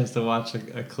get a chance to watch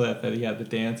a clip, and yeah, the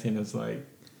dancing is like,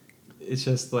 it's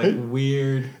just like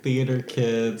weird theater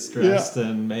kids dressed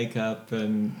in makeup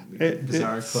and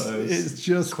bizarre clothes. It's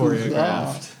just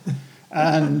choreographed.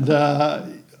 And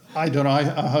I don't know, I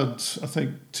had, I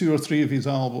think, 2 or 3 of his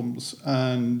albums,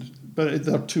 but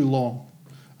they're too long.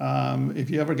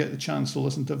 If you ever get the chance to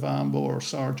listen to Vambo or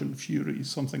Sergeant Fury,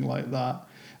 something like that,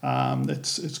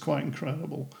 it's quite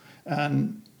incredible.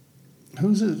 And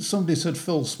who's it? Somebody said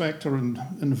Phil Spector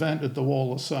invented the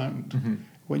wall of sound. Mm-hmm.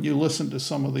 When you listen to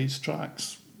some of these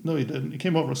tracks, no, he didn't. He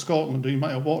came over to Scotland. He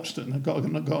might have watched it and got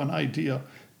an idea,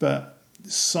 but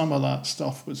some of that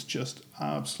stuff was just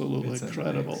absolutely It's a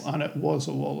incredible, mix. and it was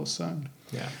a wall of sound.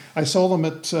 Yeah. I saw them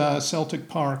at Celtic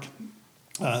Park,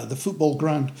 the football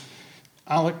ground.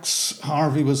 Alex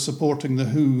Harvey was supporting The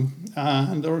Who,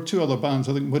 and there were two other bands,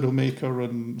 I think Widowmaker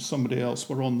and somebody else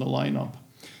were on the lineup.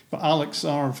 But Alex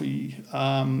Harvey,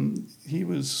 he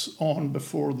was on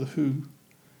before The Who,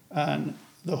 and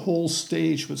the whole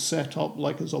stage was set up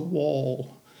like as a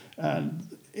wall, and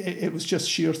it was just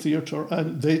sheer theatre,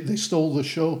 and they stole the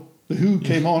show. The Who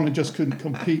came on and just couldn't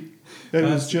compete. It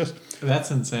was just...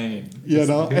 That's insane. You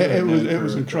know, Who are it was known for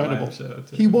the incredible. live show,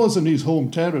 too. He was in his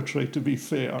home territory, to be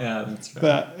fair, Yeah, that's right.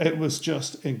 but it was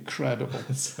just incredible.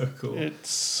 That's so cool.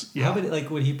 It's How many,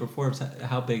 like when he performs?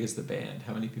 How big is the band?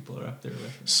 How many people are up there with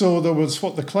him? So there was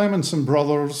the Clemenson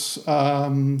brothers.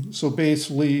 So bass,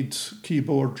 lead,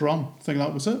 keyboard, drum. I think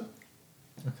that was it.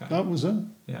 Okay. That was it.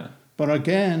 Yeah. But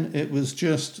again, it was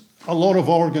just a lot of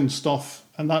organ stuff,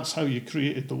 and that's how you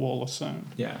created the wall of sound.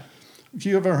 Yeah. Have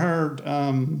you ever heard?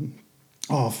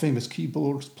 Famous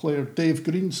keyboard player Dave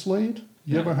Greenslade.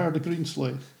 You Yeah. ever heard of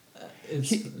Greenslade?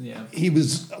 It's yeah. He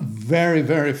was a very,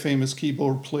 very famous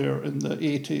keyboard player in the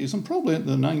 80s and probably in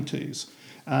the 90s.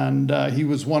 And he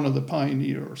was one of the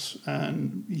pioneers.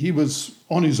 And he was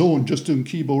on his own just doing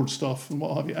keyboard stuff and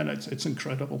what have you. And it's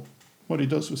incredible. What he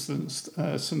does with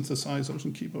synthesizers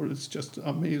and keyboard, it's just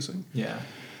amazing. Yeah.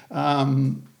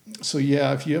 So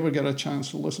yeah, if you ever get a chance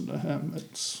to listen to him,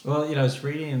 it's... Well, I was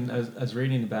reading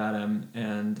about him,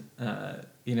 and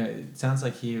it sounds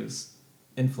like he was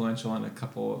influential on a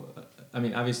couple. I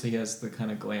mean, obviously he has the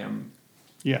kind of glam.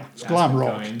 Yeah, it's aspect glam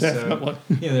rock, going, definitely.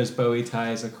 So, there's Bowie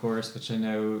ties, of course, which I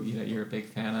know you're a big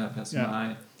fan of, as am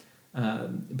I.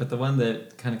 But the one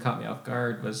that kind of caught me off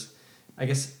guard was, I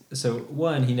guess, so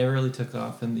one, he never really took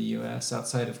off in the U.S.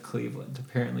 outside of Cleveland.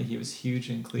 Apparently, he was huge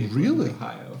in Cleveland, Really?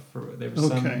 Ohio. There was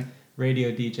Okay. some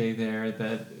radio DJ there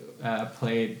that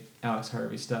played Alex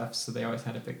Harvey stuff, so they always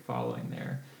had a big following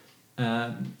there.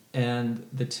 And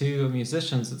the two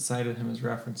musicians that cited him as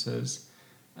references,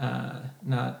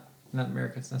 not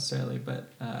Americans necessarily,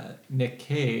 but Nick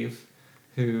Cave,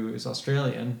 who is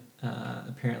Australian.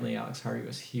 Apparently, Alex Harvey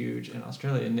was huge in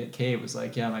Australia. And Nick Cave was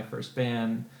like, my first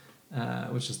band,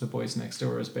 which is the Boys Next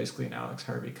Door, was basically an Alex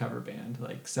Harvey cover band.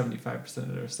 Like 75%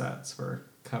 of their sets were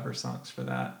cover songs for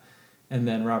that. And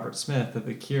then Robert Smith of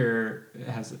The Cure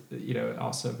has,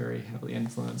 also very heavily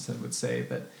influenced and would say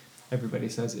that everybody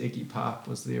says Iggy Pop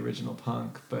was the original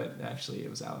punk, but actually it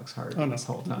was Alex Harvey this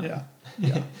whole time.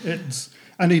 Yeah.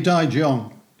 And he died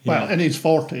young, well, Yeah. in his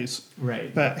 40s.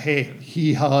 Right. But hey,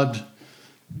 he had,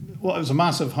 it was a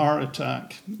massive heart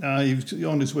attack. He was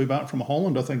on his way back from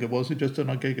Holland, I think it was. He just did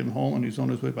a gig in Holland. He's on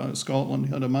his way back to Scotland.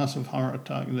 He had a massive heart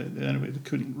attack. Anyway, they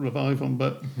couldn't revive him.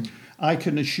 But I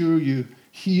can assure you,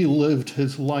 he lived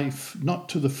his life not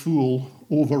to the full,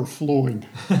 overflowing.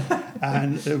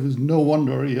 And it was no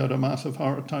wonder he had a massive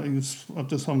heart attack. I'm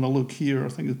just having a look here. I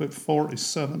think it's about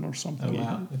 47 or something. Oh,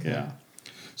 wow. Okay. Yeah.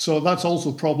 So that's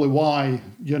also probably why,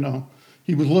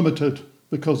 he was limited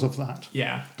because of that.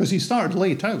 Yeah. Because he started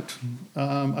late out.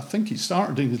 I think he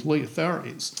started in his late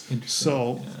 30s. Interesting.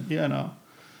 So,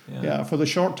 Yeah. for the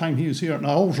short time he was here. And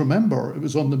I always remember it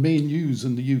was on the main news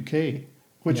in the UK,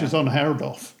 which is unheard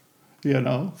of,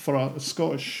 for a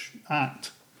Scottish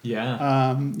act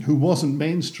Yeah. who wasn't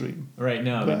mainstream. Right.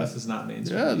 No, But- this is not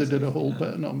mainstream. Yeah, they music. did a whole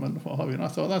bit on him and what have you. And I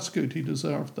thought, that's good. He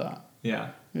deserved that. Yeah.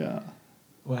 Yeah.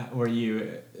 Were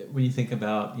you, when you think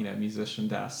about, musician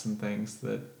deaths and things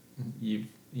that you've,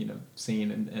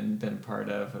 seen and been part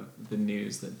of the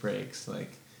news that breaks,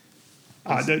 like...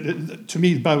 To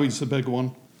me, Bowie's the big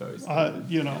one. Bowie's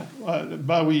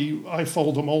Bowie, I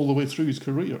followed him all the way through his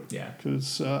career. Yeah.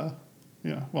 Because,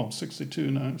 I'm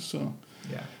 62 now, so,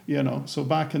 Yeah. so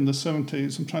back in the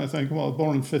 70s, I'm trying to think,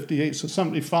 born in 58, so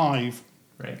 75,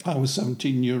 Right. I was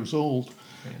 17 years old,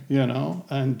 Right.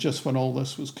 and just when all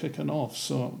this was kicking off.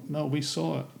 So, no, we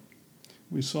saw it.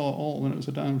 We saw it all, and it was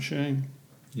a damn shame.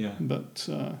 Yeah. But,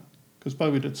 because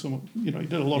Bowie did he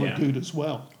did a lot Yeah. of good as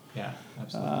well. Yeah.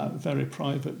 Absolutely. Very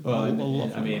private. Well, a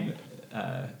lovely I mean,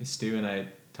 man. Stu and I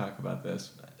talk about this,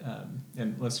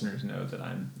 and listeners know that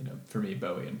I'm, for me,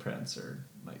 Bowie and Prince are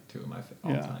like two of my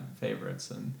all-time favorites,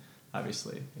 and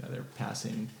obviously, their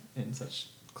passing in such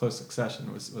close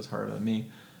succession was hard on me.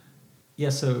 Yeah,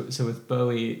 so with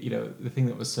Bowie, the thing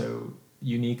that was so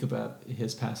unique about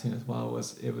his passing as well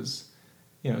was it was,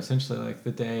 essentially like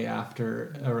the day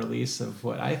after a release of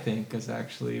what I think is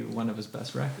actually one of his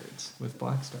best records with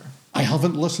Black Star. I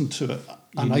haven't listened to it,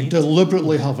 and I need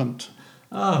deliberately haven't.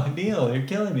 Oh, Neil, you're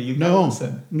killing me. You gotta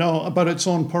listen. No, but it's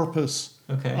on purpose.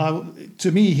 Okay.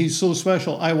 To me, he's so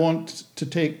special. I want to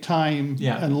take time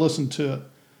Yeah. and listen to it.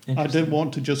 I Interesting. didn't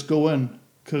want to just go in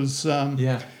because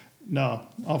Yeah. no,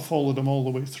 I followed them all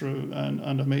the way through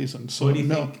and amazing. So What do you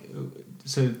no. think?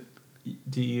 So,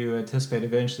 do you anticipate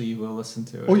eventually you will listen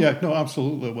to it? Oh yeah, no,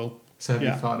 absolutely will. So have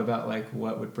yeah. you thought about like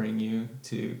what would bring you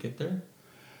to get there?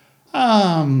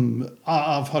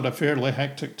 I've had a fairly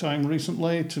hectic time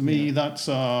recently. To me, Yeah. that's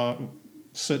a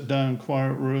sit down,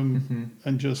 quiet room Mm-hmm.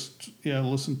 and just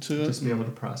listen to it. Just be able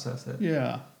to process it.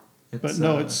 Yeah, It's, but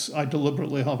no, I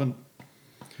deliberately haven't.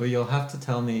 Well, you'll have to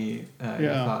tell me your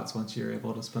Yeah. thoughts once you're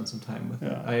able to spend some time with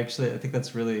it. Yeah. I think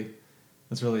that's really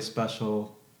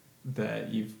special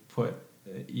that you've put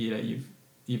you've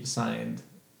assigned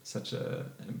such a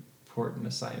important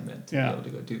assignment to Yeah. be able to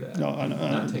go do that. No,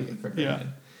 Not take it for granted.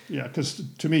 Yeah, because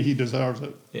to me, he deserves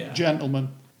it. Yeah. Gentleman.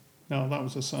 No, that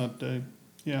was a sad day.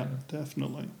 Yeah, Yeah.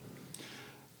 definitely.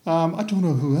 I don't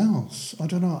know who else. I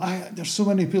don't know. There's so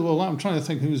many people. I'm trying to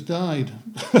think who's died.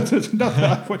 not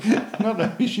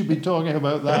that we should be talking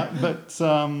about that, but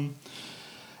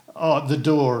the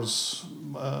Doors.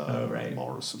 Oh, right.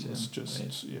 Morrison was Jim, just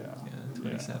right. yeah. Yeah,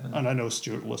 27. And I know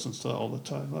Stuart listens to that all the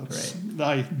time.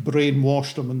 I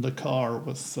brainwashed him in the car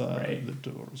with Right. the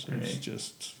Doors. It's Right.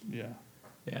 just Yeah.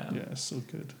 it's so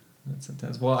good. That's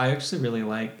intense. Well, I actually really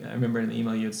like. I remember in the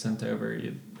email you had sent over,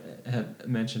 you had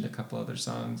mentioned a couple other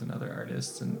songs and other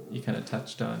artists, and you kind of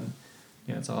touched on,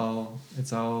 it's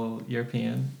all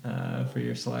European for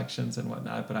your selections and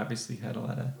whatnot. But obviously, you had a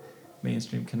lot of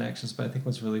mainstream connections. But I think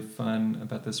what's really fun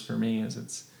about this for me is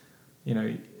it's,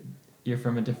 you're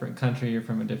from a different country, you're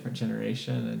from a different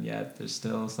generation, and yet there's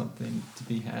still something to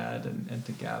be had and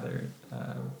to gather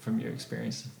from your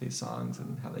experience with these songs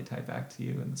and how they tie back to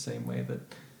you in the same way that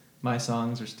my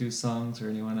songs or Stu's songs or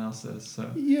anyone else's. So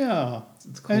Yeah.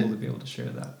 it's cool to be able to share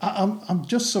that. I'm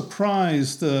just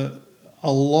surprised that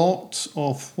a lot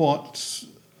of what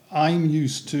I'm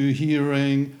used to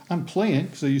hearing and playing,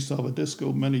 because I used to have a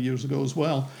disco many years ago as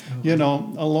well, a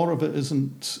lot of it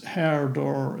isn't heard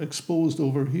or exposed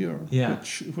over here, Yeah.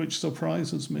 which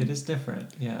surprises me. It is different,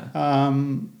 yeah.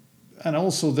 And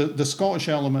also the Scottish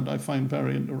element I find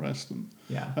very interesting.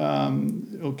 Yeah.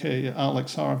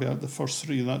 Alex Harvey out the first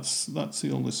three, that's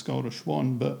the only Scottish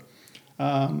one, but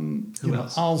Who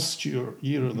else? Al Stewart,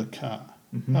 Year of the Cat.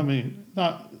 Mhm. I mean,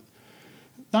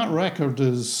 that record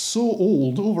is so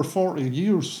old, over 40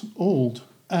 years old,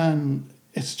 and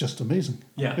it's just amazing.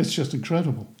 Yeah. It's just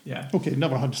incredible. Yeah. Okay,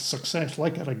 never had success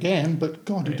like it again, but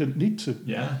God, he Right. didn't need to.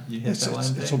 Yeah. You hit It's- that one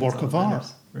it's- thing. it's a work all of that art.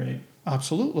 matters. Right.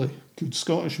 Absolutely. Good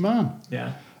Scottish man.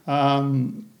 Yeah.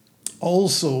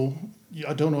 Also,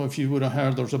 I don't know if you would have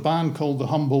heard, there's a band called the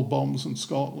Humble Bombs in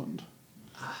Scotland.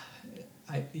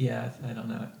 I don't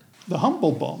know it. The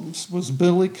Humble Bombs was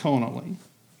Billy Connolly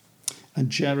and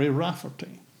Jerry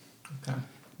Rafferty. Okay.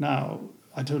 Now,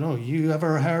 I don't know, you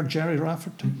ever heard Jerry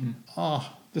Rafferty? Mhm.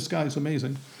 This guy's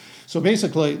amazing. So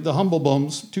basically, the Humble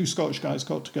Bums, two Scottish guys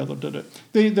got together, did it.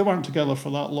 They weren't together for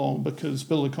that long because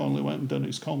Billy Connolly went and did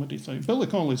his comedy thing. Billy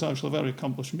Connolly's actually a very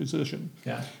accomplished musician.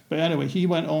 Yeah. But anyway, he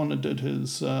went on and did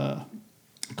his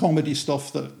comedy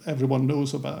stuff that everyone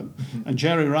knows about. And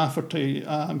Jerry Rafferty,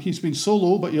 he's been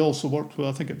solo, but he also worked with,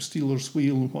 I think, it's Steelers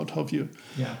Wheel and what have you.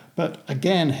 Yeah. But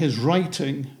again, his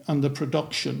writing and the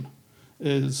production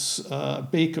is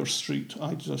Baker Street,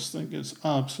 I just think is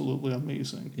absolutely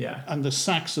amazing. Yeah. And the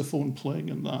saxophone playing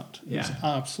in that is Yeah.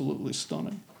 absolutely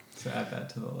stunning. So add that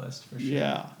to the list for sure.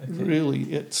 Yeah, Okay. really,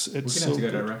 it's We're gonna so have to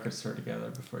go to a good. record store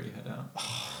together before you head out.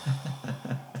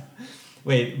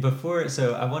 Wait, I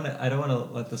don't want to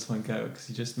let this one go because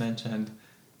you just mentioned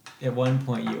at one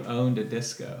point you owned a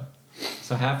disco.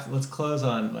 So let's close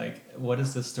on what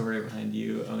is the story behind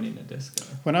you owning a disco?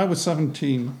 When I was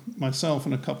 17, myself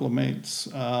and a couple of mates,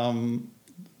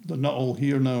 they're not all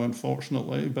here now,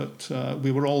 unfortunately, but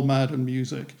we were all mad in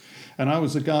music. And I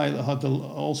was the guy that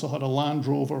also had a Land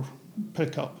Rover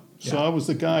pickup. So Yeah. I was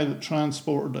the guy that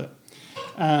transported it.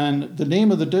 And the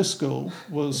name of the disco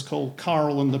was called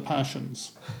Carol and the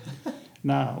Passions.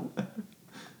 Now,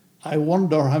 I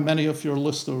wonder how many of your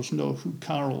listeners know who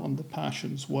Carol and the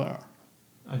Passions were.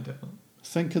 I don't.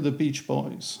 Think of the Beach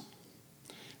Boys.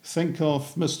 Think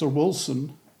of Mr.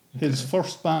 Wilson. His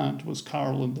first band was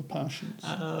Carol and the Passions.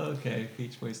 Oh, okay.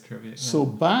 Beach Boys trivia. Yeah. So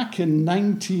back in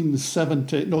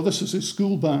 1970, this is his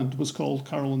school band, was called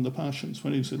Carol and the Passions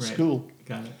when he was at Right. school.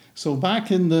 Got it. So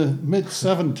back in the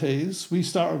mid-70s, we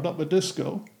started up a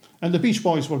disco. And the Beach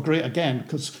Boys were great again,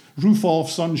 because Roof Off,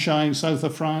 Sunshine, South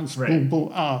of France, Right. boom,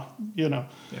 boom, Yeah.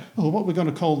 Oh, what are we going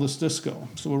to call this disco?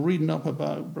 So we're reading up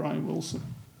about Brian Wilson.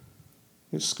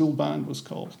 His school band was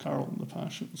called Carol and the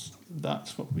Passions.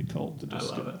 That's what we called the I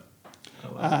disco. love it.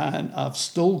 And I've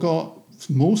still got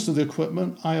most of the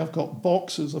equipment. I have got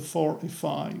boxes of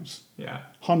 45s, Yeah.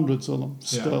 hundreds of them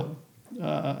still,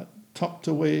 tucked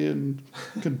away in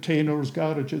containers,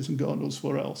 garages, and God knows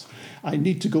where else. I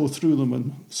need to go through them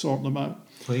and sort them out.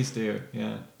 Please do.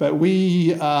 Yeah. But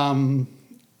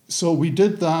so we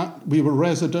did that. We were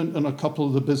resident in a couple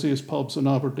of the busiest pubs in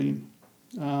Aberdeen.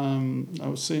 I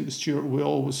was saying to Stuart, we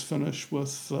always finish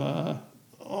with,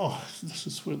 this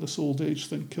is where this old age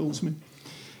thing kills me.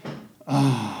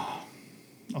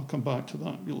 I'll come back to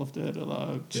that. You'll have to edit that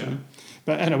out too. Yeah.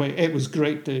 But anyway, it was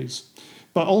great days.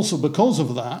 But also because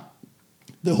of that,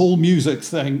 the whole music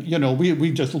thing,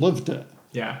 we just lived it.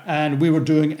 Yeah. And we were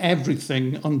doing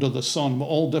everything under the sun,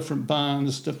 all different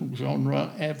bands, different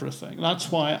genre, everything.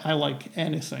 That's why I like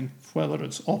anything, whether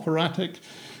it's operatic,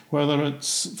 whether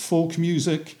it's folk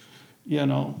music, I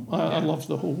love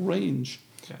the whole range.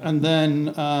 Yeah. And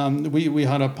then we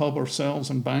had a pub ourselves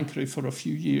in Bankery for a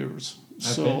few years.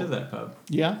 I've been to that pub.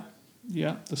 Yeah,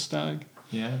 the Stag.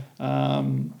 Yeah.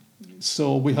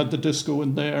 So we had the disco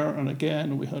in there, and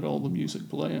again, we had all the music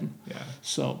playing. Yeah.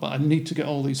 So, but I need to get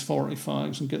all these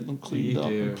 45s and get them cleaned up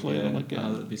and play them again.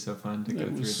 Oh, that'd be so fun to go It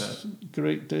through was that.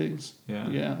 great days. Yeah.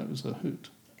 Yeah, it was a hoot.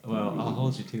 Well, I'll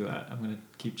hold you to that. I'm going to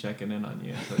keep checking in on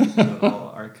you so you get it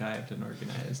all archived and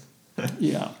organized.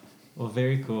 Yeah. Well,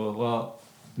 very cool. Well,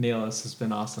 Neil, this has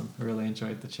been awesome. I really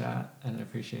enjoyed the chat, and I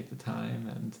appreciate the time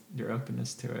and your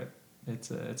openness to it.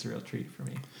 It's a real treat for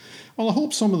me. Well, I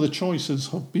hope some of the choices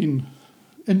have been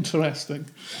interesting.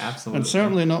 Absolutely. And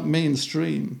certainly not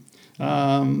mainstream.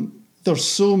 There's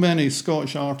so many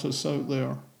Scottish artists out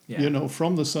there,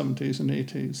 from the 70s and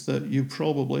 80s that you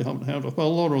probably haven't heard of. Well, a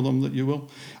lot of them that you will.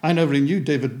 I never even knew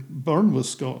David Byrne was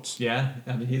Scots. Yeah,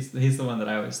 I mean, he's the one that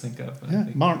I always think of. When I Yeah,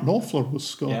 think Mark Knopfler was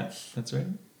Scots. Yeah, that's right.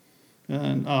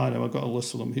 And no, I've got a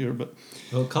list of them here, but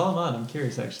Well, call him on. I'm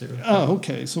curious, actually.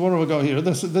 okay. So what have we got here?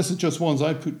 This is just ones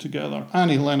I put together.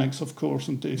 Annie Lennox, of course,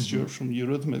 and Dave Stewart from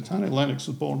Eurythmics. Annie Lennox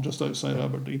was born just outside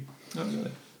Aberdeen. Oh,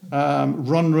 really?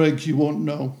 Runrig, you won't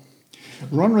know.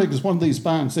 Runrig is one of these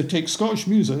bands. They take Scottish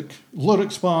music,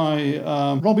 lyrics by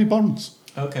Robbie Burns.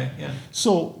 Okay, yeah.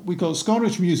 So we got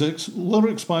Scottish music,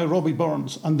 lyrics by Robbie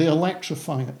Burns, and they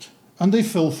electrify it, and they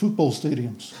fill football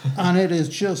stadiums, and it is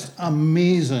just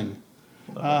amazing.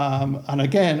 And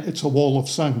again, it's a wall of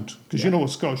sound, because you know what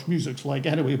Scottish music's like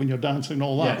anyway when you're dancing and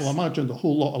all that. Yes. Well, imagine the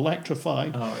whole lot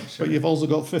electrified, Oh, sure. but you've also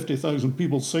got 50,000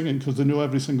 people singing because they know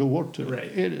every single word to it. Right.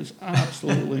 It is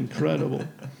absolutely incredible.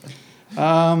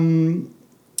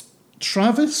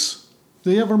 Travis,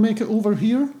 they ever make it over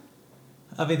here?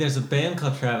 I mean, there's a band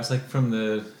called Travis, like from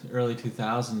the early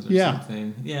 2000s or Yeah.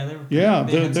 something. Yeah, they Yeah,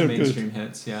 they had some they're good. mainstream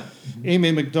hits. Yeah.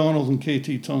 Amy McDonald and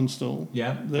KT Tunstall.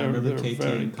 Yeah, I They're remember very KT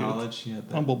in good. college. Yeah,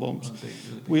 Humble Bumps. Really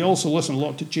We big- also listen a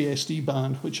lot to JSD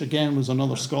Band, which again was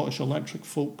another Scottish electric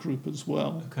folk group as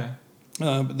well. Okay.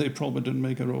 But they probably didn't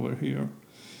make it over here.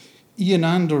 Ian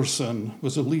Anderson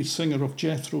was the lead singer of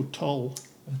Jethro Tull.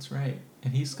 That's right.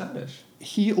 And he's Scottish.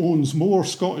 He owns more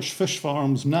Scottish fish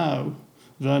farms now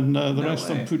than the No rest of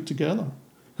them way. put together.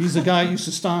 He's the guy who used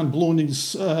to stand blowing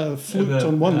his flute The,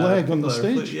 on one leg on the or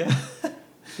flute, stage. Yeah.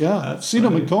 Yeah, I've That's seen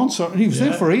him funny. in concert, and he was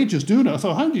there Yeah. for ages doing it. I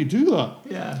thought, how do you do that?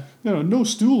 Yeah. No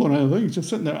stool or anything. He's just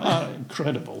sitting there.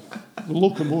 Incredible. The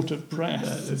locomotive breath.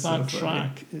 That is That so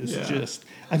track funny. is Yeah. just,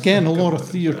 again, a lot of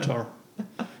Locomotive theatre.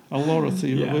 A lot of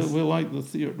theatre. Yes. We like the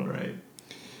theatre. Right.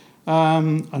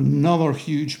 Another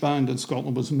huge band in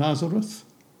Scotland was Nazareth.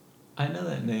 I know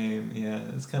that name. Yeah,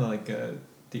 it's kind of like a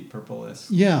Deep Purple-esque.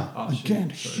 Yeah, Offshoot, again,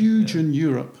 sort of, huge yeah. in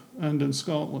Europe and in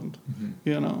Scotland.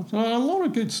 Mhm. So a lot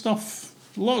of good stuff.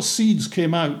 A lot of seeds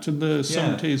came out in the Yeah.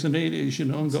 70s and 80s,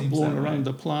 and got Seems blown that way. around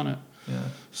the planet. Yeah.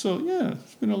 So yeah,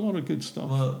 it's been a lot of good stuff.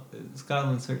 Well,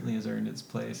 Scotland certainly has earned its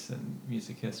place in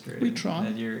music history. We and- try.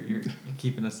 And you're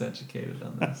keeping us educated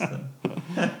on this. So.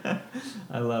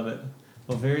 I love it.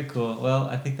 Well, very cool. Well,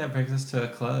 I think that brings us to a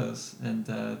close. And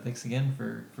thanks again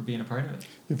for being a part of it.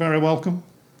 You're very welcome.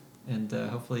 And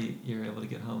hopefully you're able to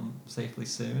get home safely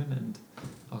soon. And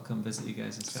I'll come visit you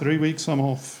guys in 3 Scotland. weeks I'm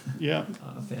off. Yeah.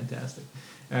 Fantastic.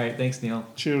 All right. Thanks, Neil.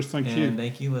 Cheers. Thank and you.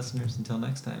 thank you, listeners. Until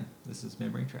next time, this is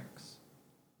Memory Tracks.